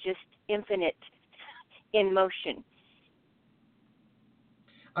 It's just infinite in motion.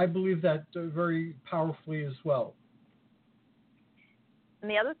 I believe that very powerfully as well.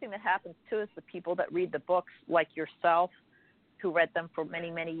 And the other thing that happens, too, is the people that read the books, like yourself, who read them for many,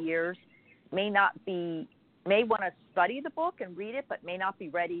 many years, may want to study the book and read it, but may not be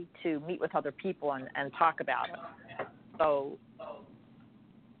ready to meet with other people and talk about it. So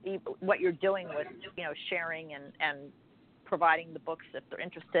what you're doing with, sharing and providing the books if they're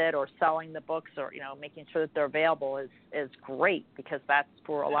interested, or selling the books, or, making sure that they're available is great, because that's,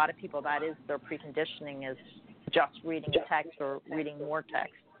 for a lot of people, that is their preconditioning, is just reading text or reading more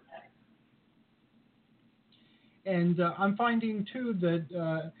text. And I'm finding, too,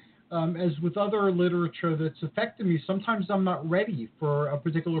 that as with other literature that's affected me, sometimes I'm not ready for a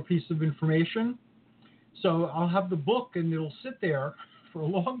particular piece of information. So I'll have the book, and it'll sit there for a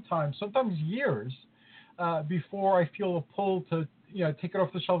long time, sometimes years, before I feel a pull to take it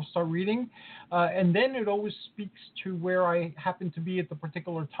off the shelf and start reading. And then it always speaks to where I happen to be at the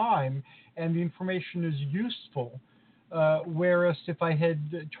particular time, and the information is useful. Whereas if I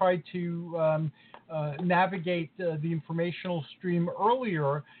had tried to navigate the informational stream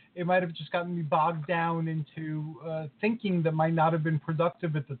earlier, it might have just gotten me bogged down into thinking that might not have been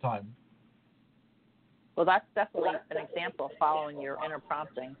productive at the time. Well, that's definitely an example of following your inner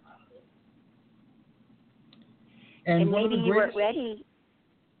prompting. And maybe you weren't ready.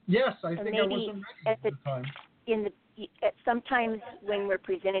 Yes, I think I wasn't ready at the time. Sometimes when we're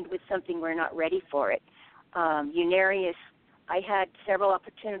presented with something, we're not ready for it. Unarius, I had several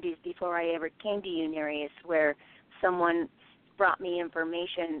opportunities before I ever came to Unarius where someone brought me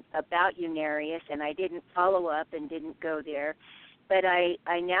information about Unarius, and I didn't follow up and didn't go there. But I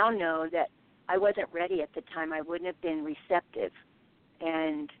now know that I wasn't ready at the time. I wouldn't have been receptive.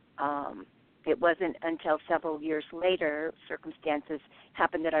 And it wasn't until several years later, circumstances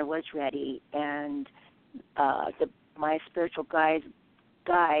happened that I was ready, and my spiritual guides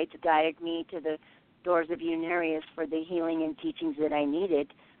guided me to the doors of Unarius for the healing and teachings that I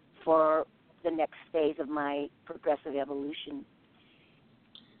needed for the next phase of my progressive evolution.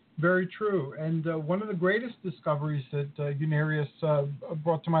 Very true. And one of the greatest discoveries that Unarius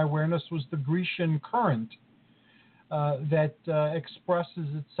brought to my awareness was the Grecian current that expresses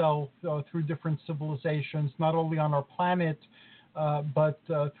itself through different civilizations, not only on our planet, but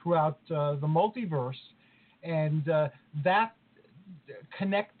throughout the multiverse. And that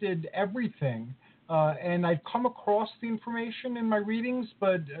connected everything. And I'd come across the information in my readings,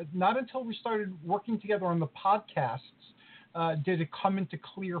 but not until we started working together on the podcasts did it come into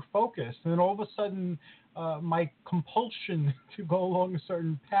clear focus. And then all of a sudden, my compulsion to go along a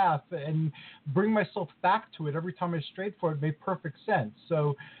certain path and bring myself back to it every time I strayed for it made perfect sense.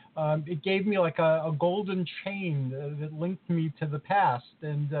 So it gave me like a golden chain that linked me to the past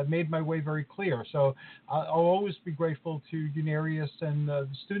and made my way very clear. So I'll always be grateful to Unarius and the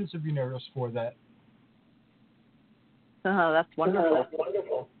students of Unarius for that. Oh, that's wonderful. That's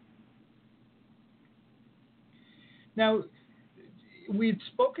wonderful. Now, we'd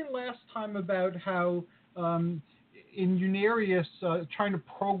spoken last time about how in Unarius, trying to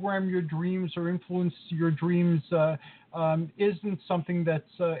program your dreams or influence your dreams isn't something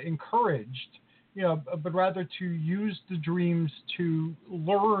that's encouraged, but rather to use the dreams to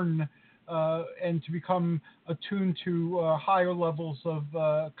learn and to become attuned to higher levels of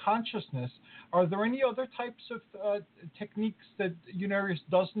consciousness. Are there any other types of techniques that Unarius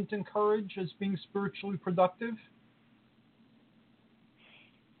doesn't encourage as being spiritually productive?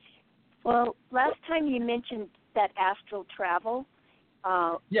 Well, last time you mentioned that astral travel,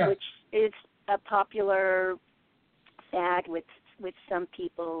 yes. which is a popular fad with some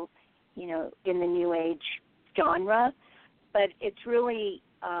people, you know, in the New Age genre, but it's really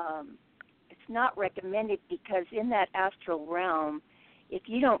it's not recommended because in that astral realm, if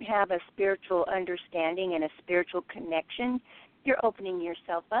you don't have a spiritual understanding and a spiritual connection, you're opening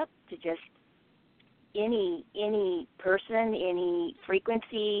yourself up to just any person, any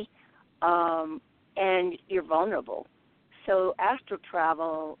frequency, and you're vulnerable. So astral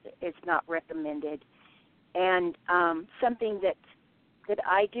travel is not recommended. And something that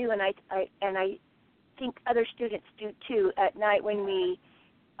I do, and I think other students do too, at night when we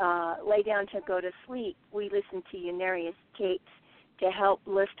lay down to go to sleep, we listen to Unarius tapes to help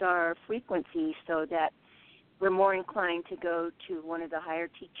lift our frequency so that we're more inclined to go to one of the higher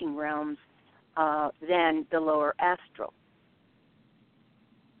teaching realms than the lower astral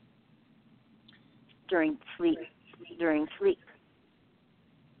during sleep.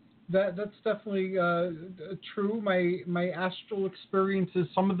 That's definitely true. My astral experiences,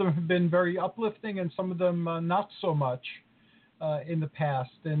 some of them have been very uplifting and some of them not so much in the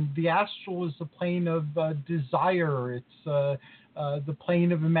past. And the astral is the plane of desire. It's the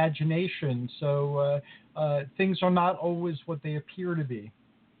plane of imagination. So things are not always what they appear to be.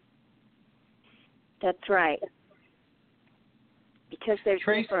 That's right. Because there's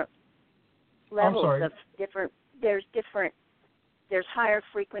different levels of different. There's higher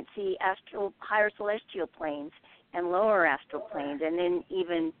frequency higher celestial planes and lower astral planes, and then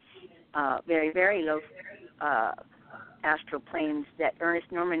even very, very low astral planes that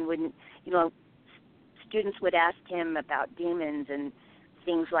Ernest Norman wouldn't, students would ask him about demons and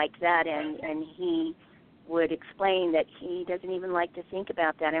things like that, and he would explain that he doesn't even like to think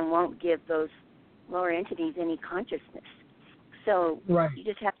about that and won't give those lower entities any consciousness. So you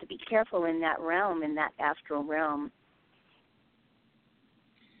just have to be careful in that realm, in that astral realm.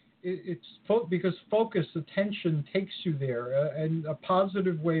 It's because focus, attention takes you there, and a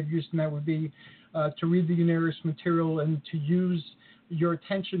positive way of using that would be to read the Unarius material and to use your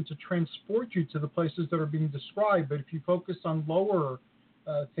attention to transport you to the places that are being described. But if you focus on lower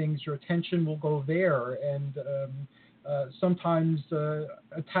things, your attention will go there and sometimes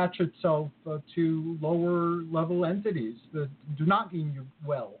attach itself to lower level entities that do not mean you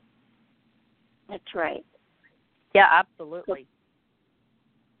well. That's right. Yeah, absolutely.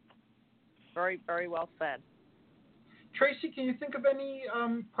 Very, very well said. Tracy, can you think of any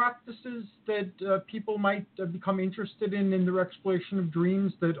practices that people might become interested in their exploration of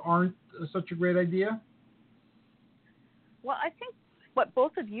dreams that aren't such a great idea? Well, I think what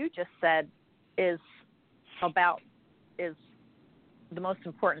both of you just said is the most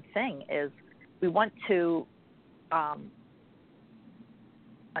important thing is we want to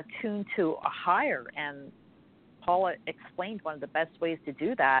attune to a higher, and Paula explained one of the best ways to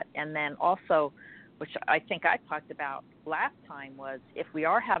do that. And then also, which I think I talked about last time, was if we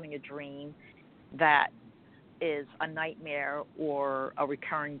are having a dream that is a nightmare or a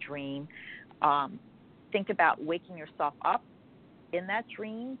recurring dream, think about waking yourself up in that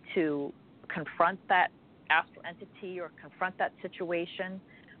dream to confront that astral entity or confront that situation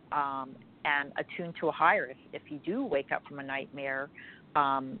and attune to a higher. If you do wake up from a nightmare,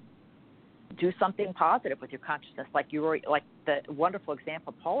 do something positive with your consciousness, like the wonderful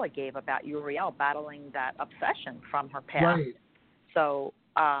example Paula gave about Uriel battling that obsession from her past. Right. So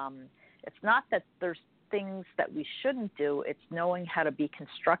it's not that there's things that we shouldn't do, it's knowing how to be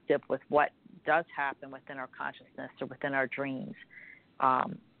constructive with what does happen within our consciousness or within our dreams.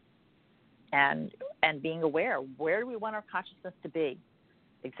 And being aware, where do we want our consciousness to be?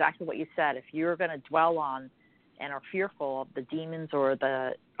 Exactly what you said. If you're going to dwell on and are fearful of the demons or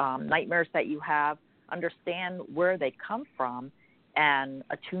the nightmares that you have, understand where they come from and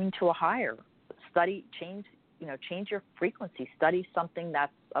attune to a higher. Study, change your frequency. Study something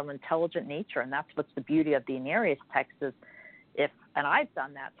that's of intelligent nature, and that's what's the beauty of the Unarius text is. And I've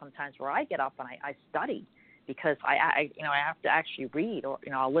done that sometimes where I get up and I study because I have to actually read, or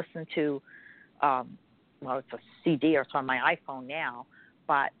I'll listen to it's a CD or it's on my iPhone now,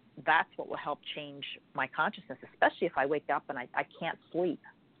 but that's what will help change my consciousness, especially if I wake up and I can't sleep.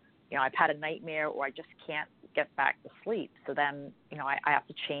 I've had a nightmare or I just can't get back to sleep. So then, I have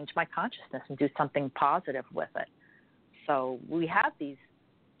to change my consciousness and do something positive with it. So we have these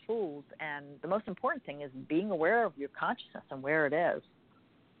tools, and the most important thing is being aware of your consciousness and where it is.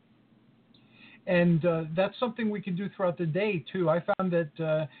 And that's something we can do throughout the day too. I found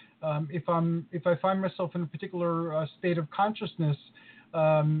that if I find myself in a particular state of consciousness,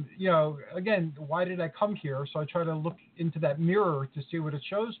 again, why did I come here? So I try to look into that mirror to see what it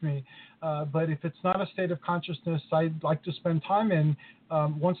shows me. But if it's not a state of consciousness I'd like to spend time in,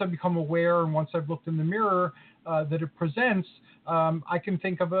 once I become aware and once I've looked in the mirror that it presents, I can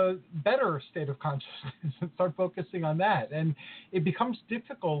think of a better state of consciousness and start focusing on that. And it becomes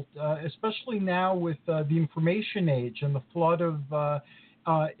difficult, especially now with the information age and the flood of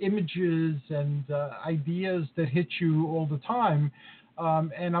images and ideas that hit you all the time.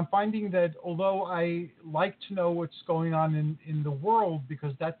 And I'm finding that although I like to know what's going on in the world,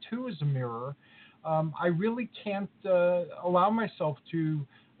 because that too is a mirror, I really can't allow myself to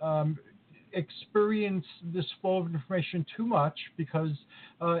experience this flow of information too much, because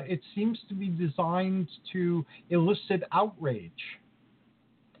it seems to be designed to elicit outrage.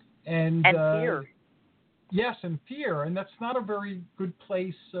 And fear. Yes, and fear. And that's not a very good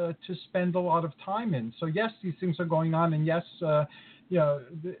place to spend a lot of time in. So yes, these things are going on, and yes,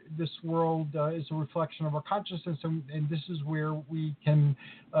 this world is a reflection of our consciousness, and this is where we can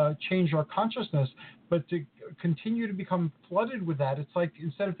change our consciousness. But to continue to become flooded with that, it's like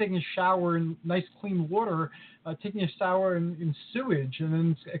instead of taking a shower in nice clean water, taking a shower in sewage and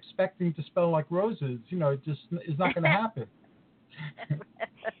then expecting to smell like roses, it just is not going to happen.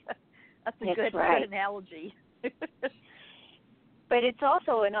 That's a good analogy. But it's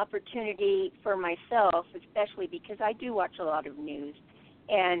also an opportunity for myself, especially because I do watch a lot of news,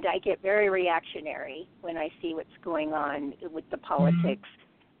 and I get very reactionary when I see what's going on with the politics.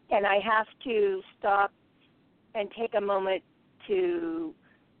 And I have to stop and take a moment to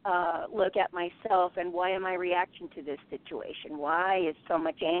look at myself and why am I reacting to this situation? Why is so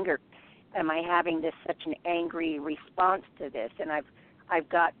much anger? Am I having such an angry response to this? And I've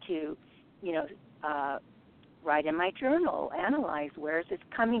got to, write in my journal, analyze where is this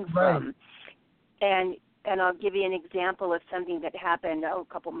coming from. And I'll give you an example of something that happened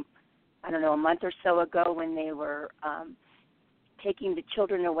a month or so ago when they were taking the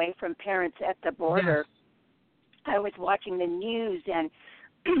children away from parents at the border. Yes. I was watching the news, and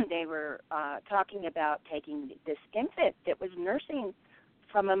they were talking about taking this infant that was nursing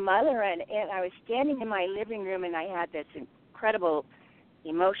from a mother, and I was standing in my living room, and I had this incredible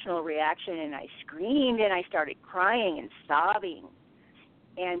emotional reaction, and I screamed, and I started crying and sobbing.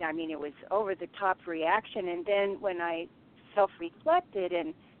 And, it was over-the-top reaction. And then when I self-reflected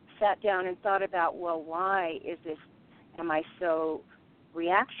and sat down and thought about, well, why am I so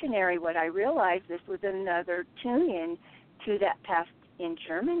reactionary? What I realized, this was another tune-in to that past in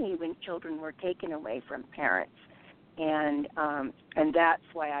Germany when children were taken away from parents. And that's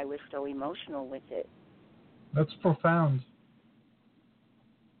why I was so emotional with it. That's profound.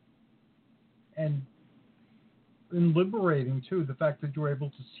 And liberating, too, the fact that you're able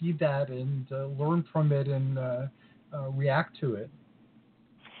to see that and learn from it and react to it.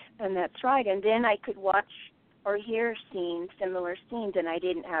 And that's right. And then I could watch or hear similar scenes, and I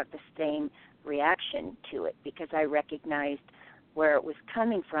didn't have the same reaction to it because I recognized where it was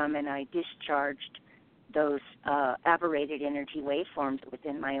coming from, and I discharged those aberrated energy waveforms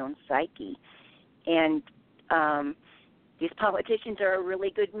within my own psyche. And these politicians are a really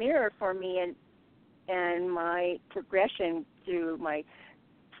good mirror for me, and my progression through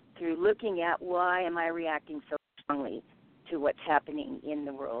looking at why am I reacting so strongly to what's happening in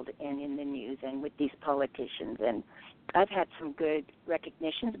the world and in the news and with these politicians. And I've had some good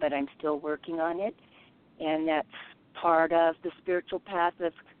recognitions, but I'm still working on it, and that's part of the spiritual path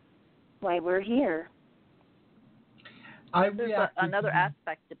of why we're here. There's another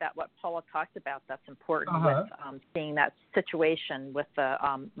aspect about what Paula talked about that's important with seeing that situation with the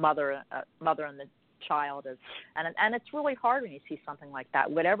mother and the child and it's really hard when you see something like that.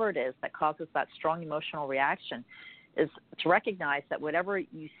 Whatever it is that causes that strong emotional reaction is to recognize that whatever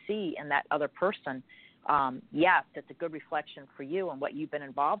you see in that other person, yes, it's a good reflection for you and what you've been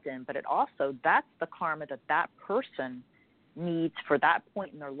involved in, but it also, that's the karma that person needs for that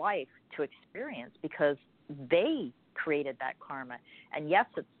point in their life to experience because they created that karma. And yes,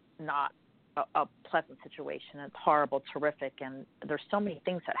 it's not a pleasant situation. It's horrible, it's horrific, and there's so many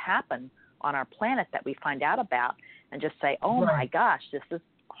things that happen on our planet that we find out about and just say, oh my gosh, this is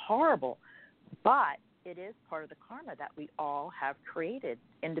horrible. But it is part of the karma that we all have created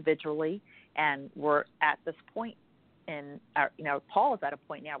individually, and we're at this point in our, Paul is at a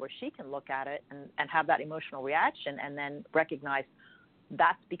point now where she can look at it and have that emotional reaction and then recognize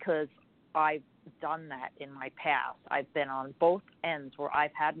that's because I've done that in my past. I've been on both ends where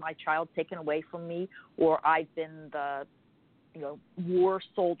I've had my child taken away from me, or I've been the war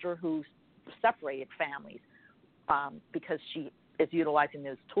soldier who separated families because she is utilizing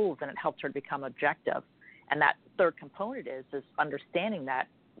those tools, and it helps her to become objective. And that third component is understanding that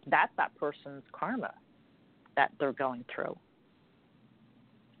that's that person's karma that they're going through.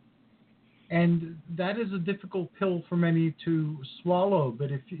 And that is a difficult pill for many to swallow.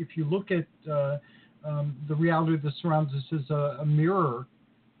 But if you look at the reality that surrounds us as a mirror,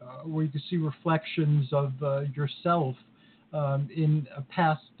 where you can see reflections of yourself in a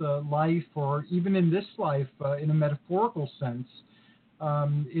past life, or even in this life in a metaphorical sense,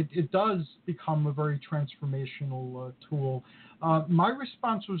 it does become a very transformational tool. My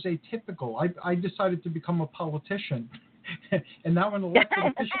response was atypical. I decided to become a politician. And now I'm an elected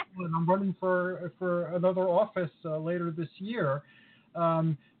official, and I'm running for another office later this year.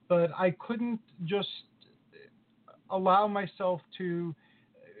 But I couldn't just allow myself to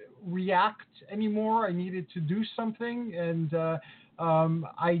react anymore. I needed to do something, and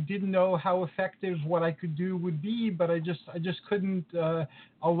I didn't know how effective what I could do would be, but I just couldn't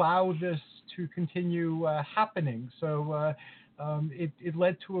allow this to continue happening. So it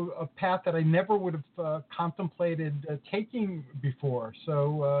led to a path that I never would have contemplated taking before.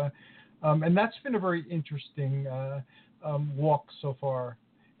 So, and that's been a very interesting walk so far,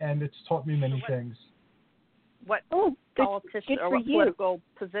 and it's taught me many things. What politician or what political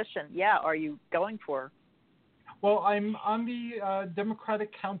position, are you going for? Well, I'm on the Democratic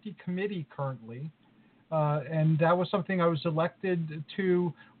County Committee currently. And that was something I was elected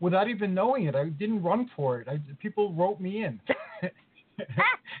to without even knowing it. I didn't run for it. People wrote me in.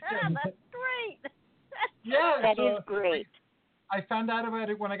 That's great. Yeah, that is great. I found out about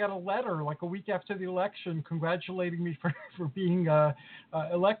it when I got a letter like a week after the election congratulating me for being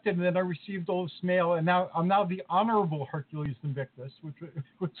elected, and then I received all this mail, and now I'm the Honorable Hercules Invictus,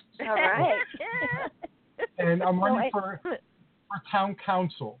 which all right. And I'm running for town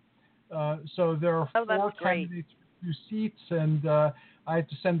council. So there are 4 candidates for 2 seats, and I had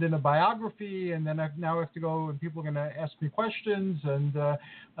to send in a biography, and then I now have to go, and people are going to ask me questions, and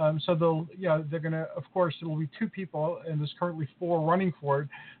so they're going to, of course, it'll be 2 people, and there's currently 4 running for it.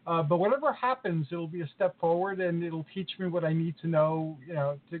 But whatever happens, it'll be a step forward, and it'll teach me what I need to know,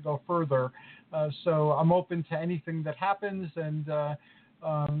 to go further. So I'm open to anything that happens, and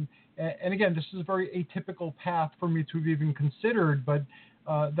again, this is a very atypical path for me to have even considered, but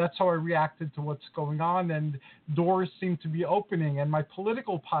that's how I reacted to what's going on, and doors seem to be opening. And my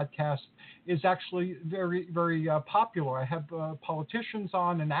political podcast is actually very, very popular. I have politicians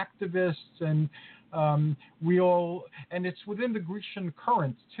on and activists, and and it's within the Grecian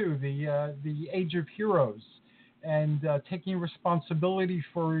current too, the Age of Heroes, and taking responsibility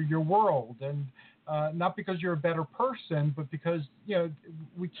for your world, and not because you're a better person, but because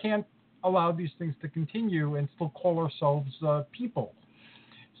we can't allow these things to continue and still call ourselves people.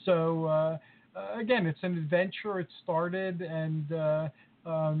 So, again, it's an adventure. It started, and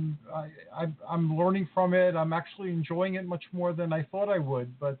I'm learning from it. I'm actually enjoying it much more than I thought I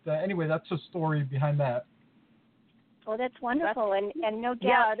would. But anyway, that's the story behind that. Well, that's wonderful. And no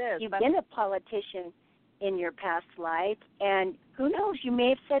doubt you've been a politician in your past life. And who knows, you may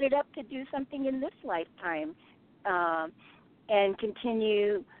have set it up to do something in this lifetime and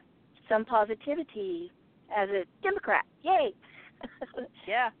continue some positivity as a Democrat. Yay!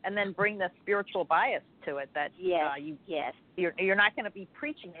 Yeah, and then bring the spiritual bias to it. That you're not going to be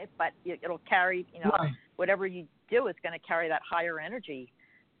preaching it, but it'll carry. Right. Whatever you do is going to carry that higher energy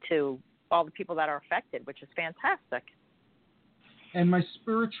to all the people that are affected, which is fantastic. And my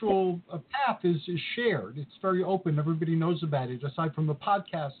spiritual path is shared. It's very open. Everybody knows about it. Aside from the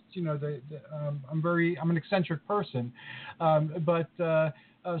podcast, I'm an eccentric person, but.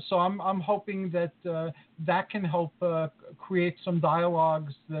 So I'm hoping that that can help create some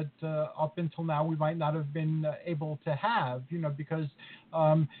dialogues that up until now we might not have been able to have, because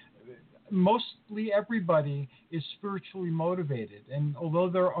mostly everybody is spiritually motivated. And although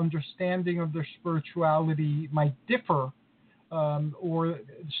their understanding of their spirituality might differ, or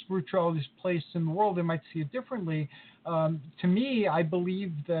spirituality's place in the world, they might see it differently. To me, I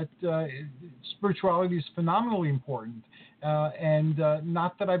believe that spirituality is phenomenally important. And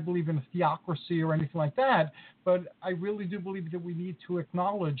not that I believe in a theocracy or anything like that, but I really do believe that we need to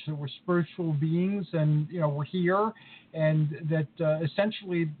acknowledge that we're spiritual beings, and we're here, and that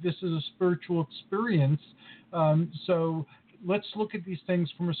essentially this is a spiritual experience. So let's look at these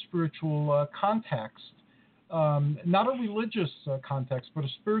things from a spiritual context. Not a religious context, but a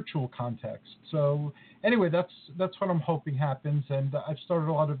spiritual context. So anyway, that's what I'm hoping happens, and I've started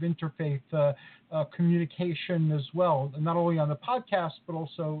a lot of interfaith communication as well, not only on the podcast, but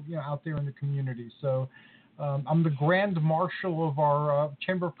also out there in the community. So I'm the Grand Marshal of our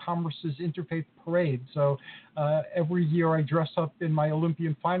Chamber of Commerce's Interfaith Parade. So every year I dress up in my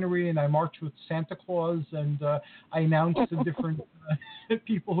Olympian finery and I march with Santa Claus, and I announce the different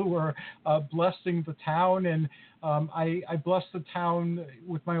people who are blessing the town, and I bless the town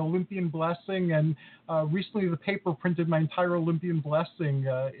with my Olympian blessing, and recently the paper printed my entire Olympian blessing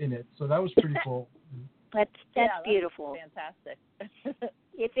in it, so that was pretty cool. That's beautiful. Fantastic.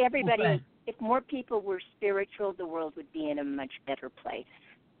 If more people were spiritual, the world would be in a much better place.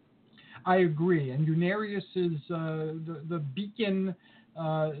 I agree, and Unarius is the beacon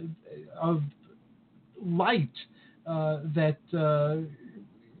of light that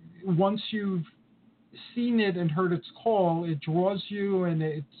once you've seen it and heard its call, it draws you, and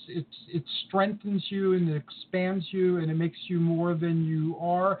it strengthens you, and it expands you, and it makes you more than you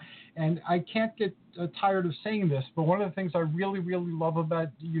are. And I can't get tired of saying this, but one of the things I really, really love about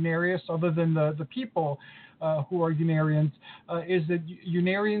Unarius, other than the people who are Unarians, is that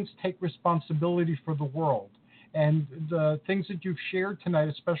Unarians take responsibility for the world. And the things that you've shared tonight,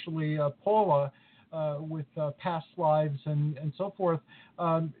 especially Paula, with past lives and so forth,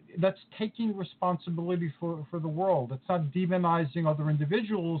 that's taking responsibility for the world. It's not demonizing other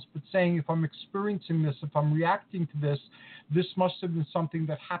individuals, but saying, if I'm experiencing this, if I'm reacting to this, this must have been something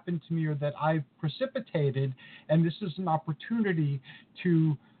that happened to me or that I precipitated, and this is an opportunity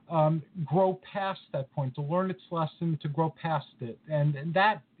to grow past that point, to learn its lesson, to grow past it. And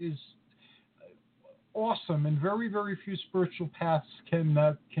that is awesome, and very, very few spiritual paths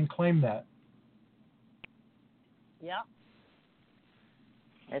can claim that. Yeah.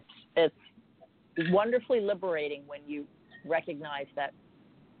 It's wonderfully liberating when you recognize that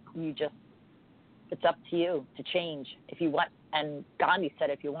it's up to you to change if you want. And Gandhi said,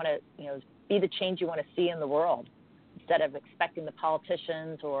 if you want to, be the change you want to see in the world, instead of expecting the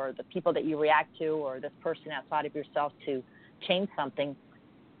politicians or the people that you react to or this person outside of yourself to change something,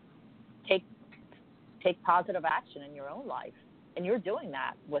 take positive action in your own life. And you're doing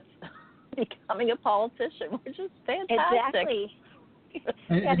that with becoming a politician, which is fantastic. Exactly.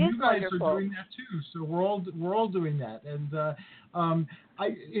 And you guys wonderful. are doing that too. So we're all doing that, and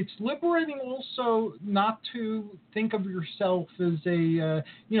it's liberating also not to think of yourself as a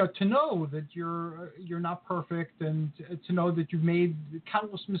to know that you're not perfect, and to know that you've made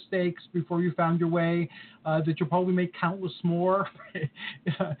countless mistakes before you found your way, that you'll probably make countless more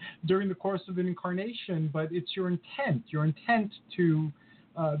during the course of an incarnation. But it's your intent to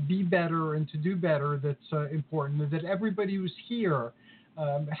be better and to do better that's important. That everybody who's here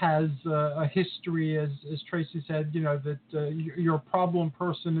has a history, as Tracy said, that you're a problem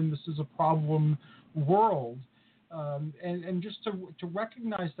person and this is a problem world. And just to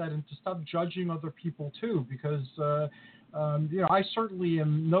recognize that and to stop judging other people too, because I certainly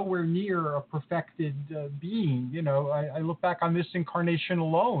am nowhere near a perfected being. I look back on this incarnation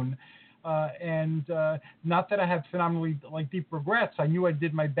alone. And not that I have phenomenally deep regrets. I knew I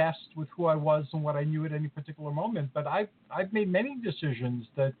did my best with who I was and what I knew at any particular moment. But I've made many decisions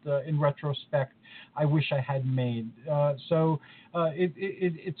that, in retrospect, I wish I hadn't made. So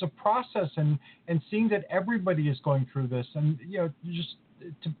it's a process, and seeing that everybody is going through this, and just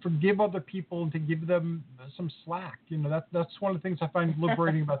to forgive other people and to give them some slack. That's one of the things I find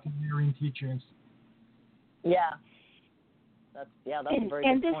liberating about the Unarian teachings. Yeah. That's a very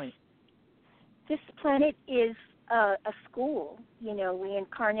good point. This planet is a school. We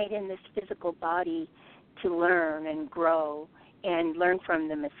incarnate in this physical body to learn and grow and learn from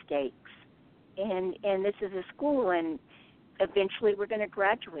the mistakes. And this is a school, and eventually we're going to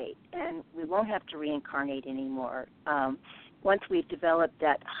graduate, and we won't have to reincarnate anymore. Once we've developed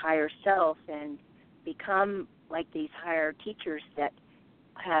that higher self and become like these higher teachers that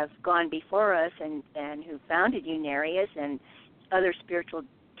have gone before us and who founded Unarius and other spiritual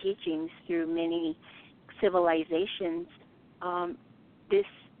teachings through many civilizations, this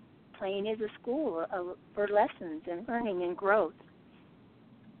plane is a school for lessons and learning and growth.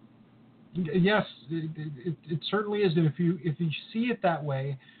 Yes, it certainly is. And if you see it that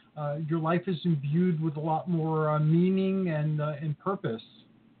way, your life is imbued with a lot more meaning and purpose.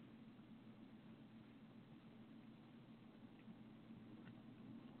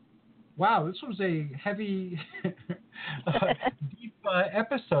 Wow, this was a heavy, deep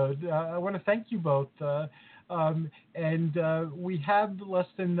episode. I want to thank you both. And we have less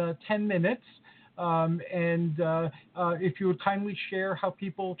than 10 minutes. And if you would kindly share how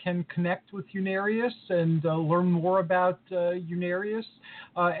people can connect with Unarius and learn more about Unarius.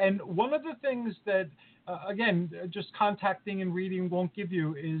 And one of the things that, again, just contacting and reading won't give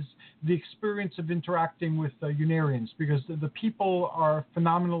you is the experience of interacting with Unarians, because the people are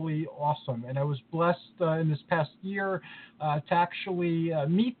phenomenally awesome. And I was blessed in this past year to actually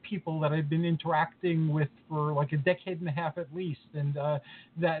meet people that I've been interacting with for like a decade and a half at least. And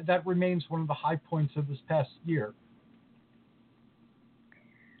that remains one of the high points of this past year.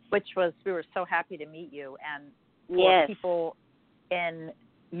 Which was, we were so happy to meet you. And for Yes. people in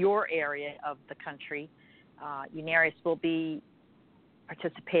your area of the country, Unarius will be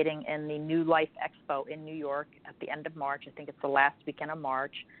participating in the New Life Expo in New York at the end of March. I think it's the last weekend of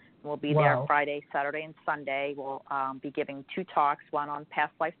March. We'll be there Friday, Saturday, and Sunday. We'll be giving 2 talks, one on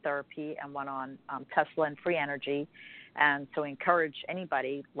past life therapy and one on Tesla and free energy. And so encourage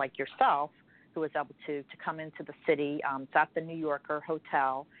anybody like yourself who is able to come into the city. It's at the New Yorker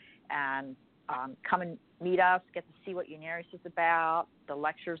Hotel, and come and meet us, get to see what Unarius is about. The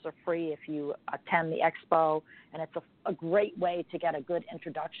lectures are free if you attend the expo, and it's a great way to get a good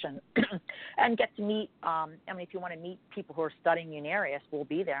introduction and get to meet, if you want to meet people who are studying Unarius, we'll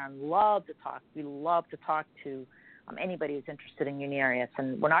be there and love to talk. We love to talk to anybody who's interested in Unarius,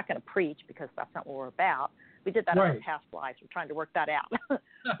 and we're not going to preach because that's not what we're about. We did that in our past lives. We're trying to work that out.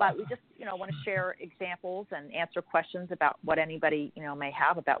 But we just, want to share examples and answer questions about what anybody, may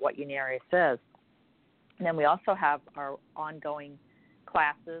have about what Unarius is. And then we also have our ongoing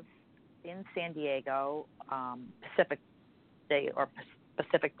classes in San Diego, Pacific Day or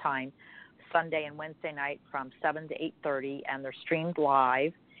Pacific time, Sunday and Wednesday night from 7 to 8:30, and they're streamed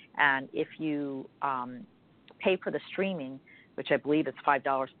live. And if you pay for the streaming, which I believe is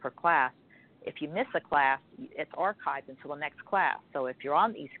 $5 per class, if you miss a class, it's archived until the next class. So if you're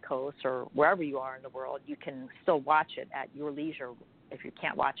on the East Coast or wherever you are in the world, you can still watch it at your leisure. If you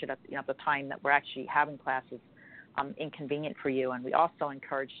can't watch it at the time that we're actually having classes, inconvenient for you. And we also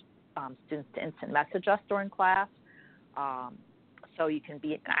encourage students to instant message us during class, so you can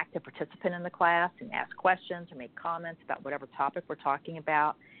be an active participant in the class and ask questions or make comments about whatever topic we're talking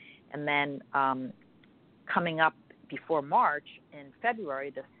about. And then coming up before March, in February,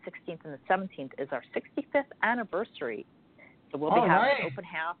 the 16th and the 17th, is our 65th anniversary. So we'll be having an open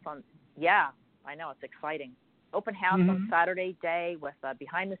house on, I know, it's exciting. Open house on Saturday day with a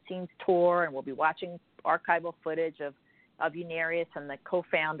behind-the-scenes tour, and we'll be watching archival footage of Unarius and the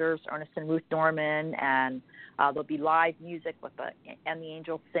co-founders, Ernest and Ruth Norman, and there'll be live music with And the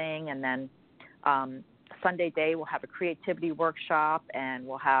Angels Sing, and then Sunday day we'll have a creativity workshop, and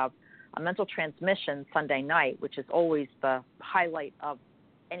we'll have a mental transmission Sunday night, which is always the highlight of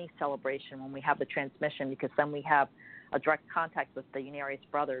any celebration when we have the transmission, because then we have a direct contact with the Unarius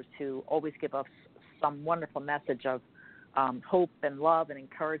brothers who always give us some wonderful message of hope and love and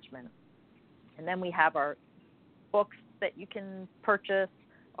encouragement. And then we have our books that you can purchase,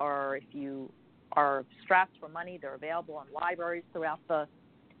 or if you are strapped for money, they're available in libraries throughout the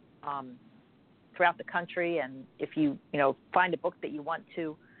country. And if you find a book that you want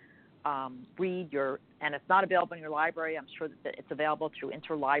to read, and it's not available in your library, I'm sure that it's available through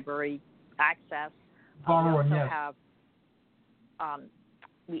interlibrary access. We also have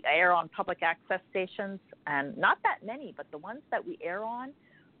we air on public access stations, and not that many, but the ones that we air on,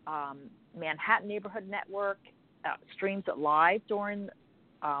 Manhattan Neighborhood Network streams it live during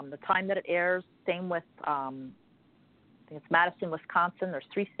the time that it airs. Same with, I think it's Madison, Wisconsin. There's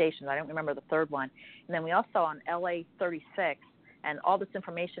 3 stations. I don't remember the third one. And then we also on LA 36, and all this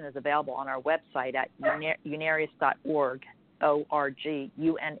information is available on our website at unarius.org, O-R-G,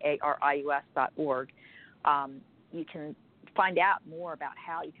 UNARIUS.org. You can find out more about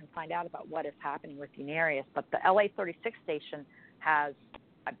what is happening with Unarius. But the LA 36 station has,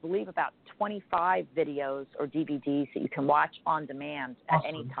 I believe, about 25 videos or DVDs that you can watch on demand at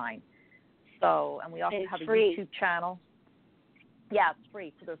any time. So, and we also have a YouTube channel. Yeah, it's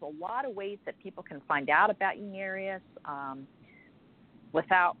free. So there's a lot of ways that people can find out about Unarius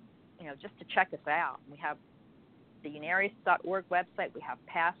without, just to check us out. We have the unarius.org website. We have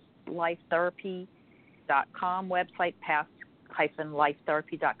pastlifetherapy.com website,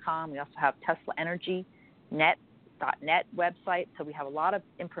 past-lifetherapy.com. We also have teslaenergynet.net website. So we have a lot of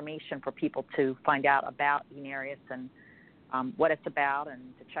information for people to find out about Unarius and what it's about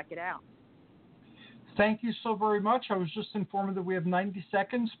and to check it out. Thank you so very much. I was just informed that we have 90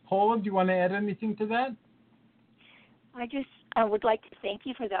 seconds. Paula, do you want to add anything to that? I would like to thank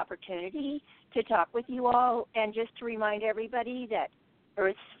you for the opportunity to talk with you all, and just to remind everybody that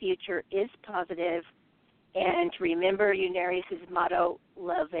Earth's future is positive, and to remember Unarius' motto,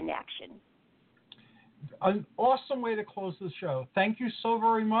 love in action. An awesome way to close the show. Thank you so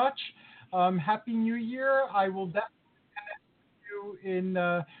very much. Happy New Year. I will definitely connect with you you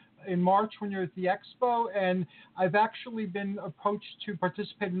in March when you're at the expo, and I've actually been approached to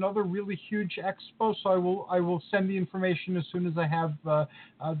participate in another really huge expo, so I will send the information as soon as I have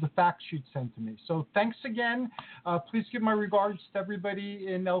the fact sheet sent to me. So thanks again. Please give my regards to everybody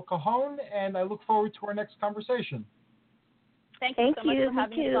in El Cajon, and I look forward to our next conversation. Thank you so much for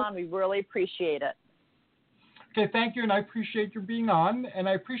having us on. We really appreciate it. Okay, thank you, and I appreciate your being on, and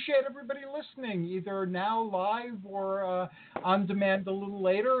I appreciate everybody listening, either now live or on demand a little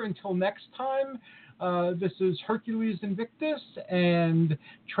later. Until next time, this is Hercules Invictus and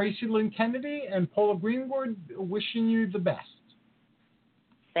Tracy Lynn Kennedy and Paula Greenwood wishing you the best.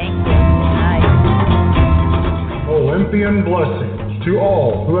 Thank you. Good night. Olympian blessings to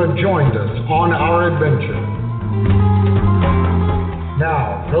all who have joined us on our adventure.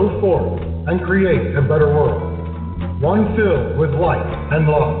 Now, go forth and create a better world. One filled with light and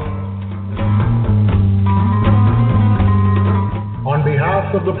love. On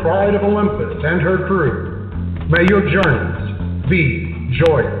behalf of the Pride of Olympus and her crew, may your journeys be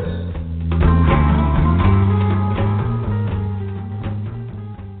joyous.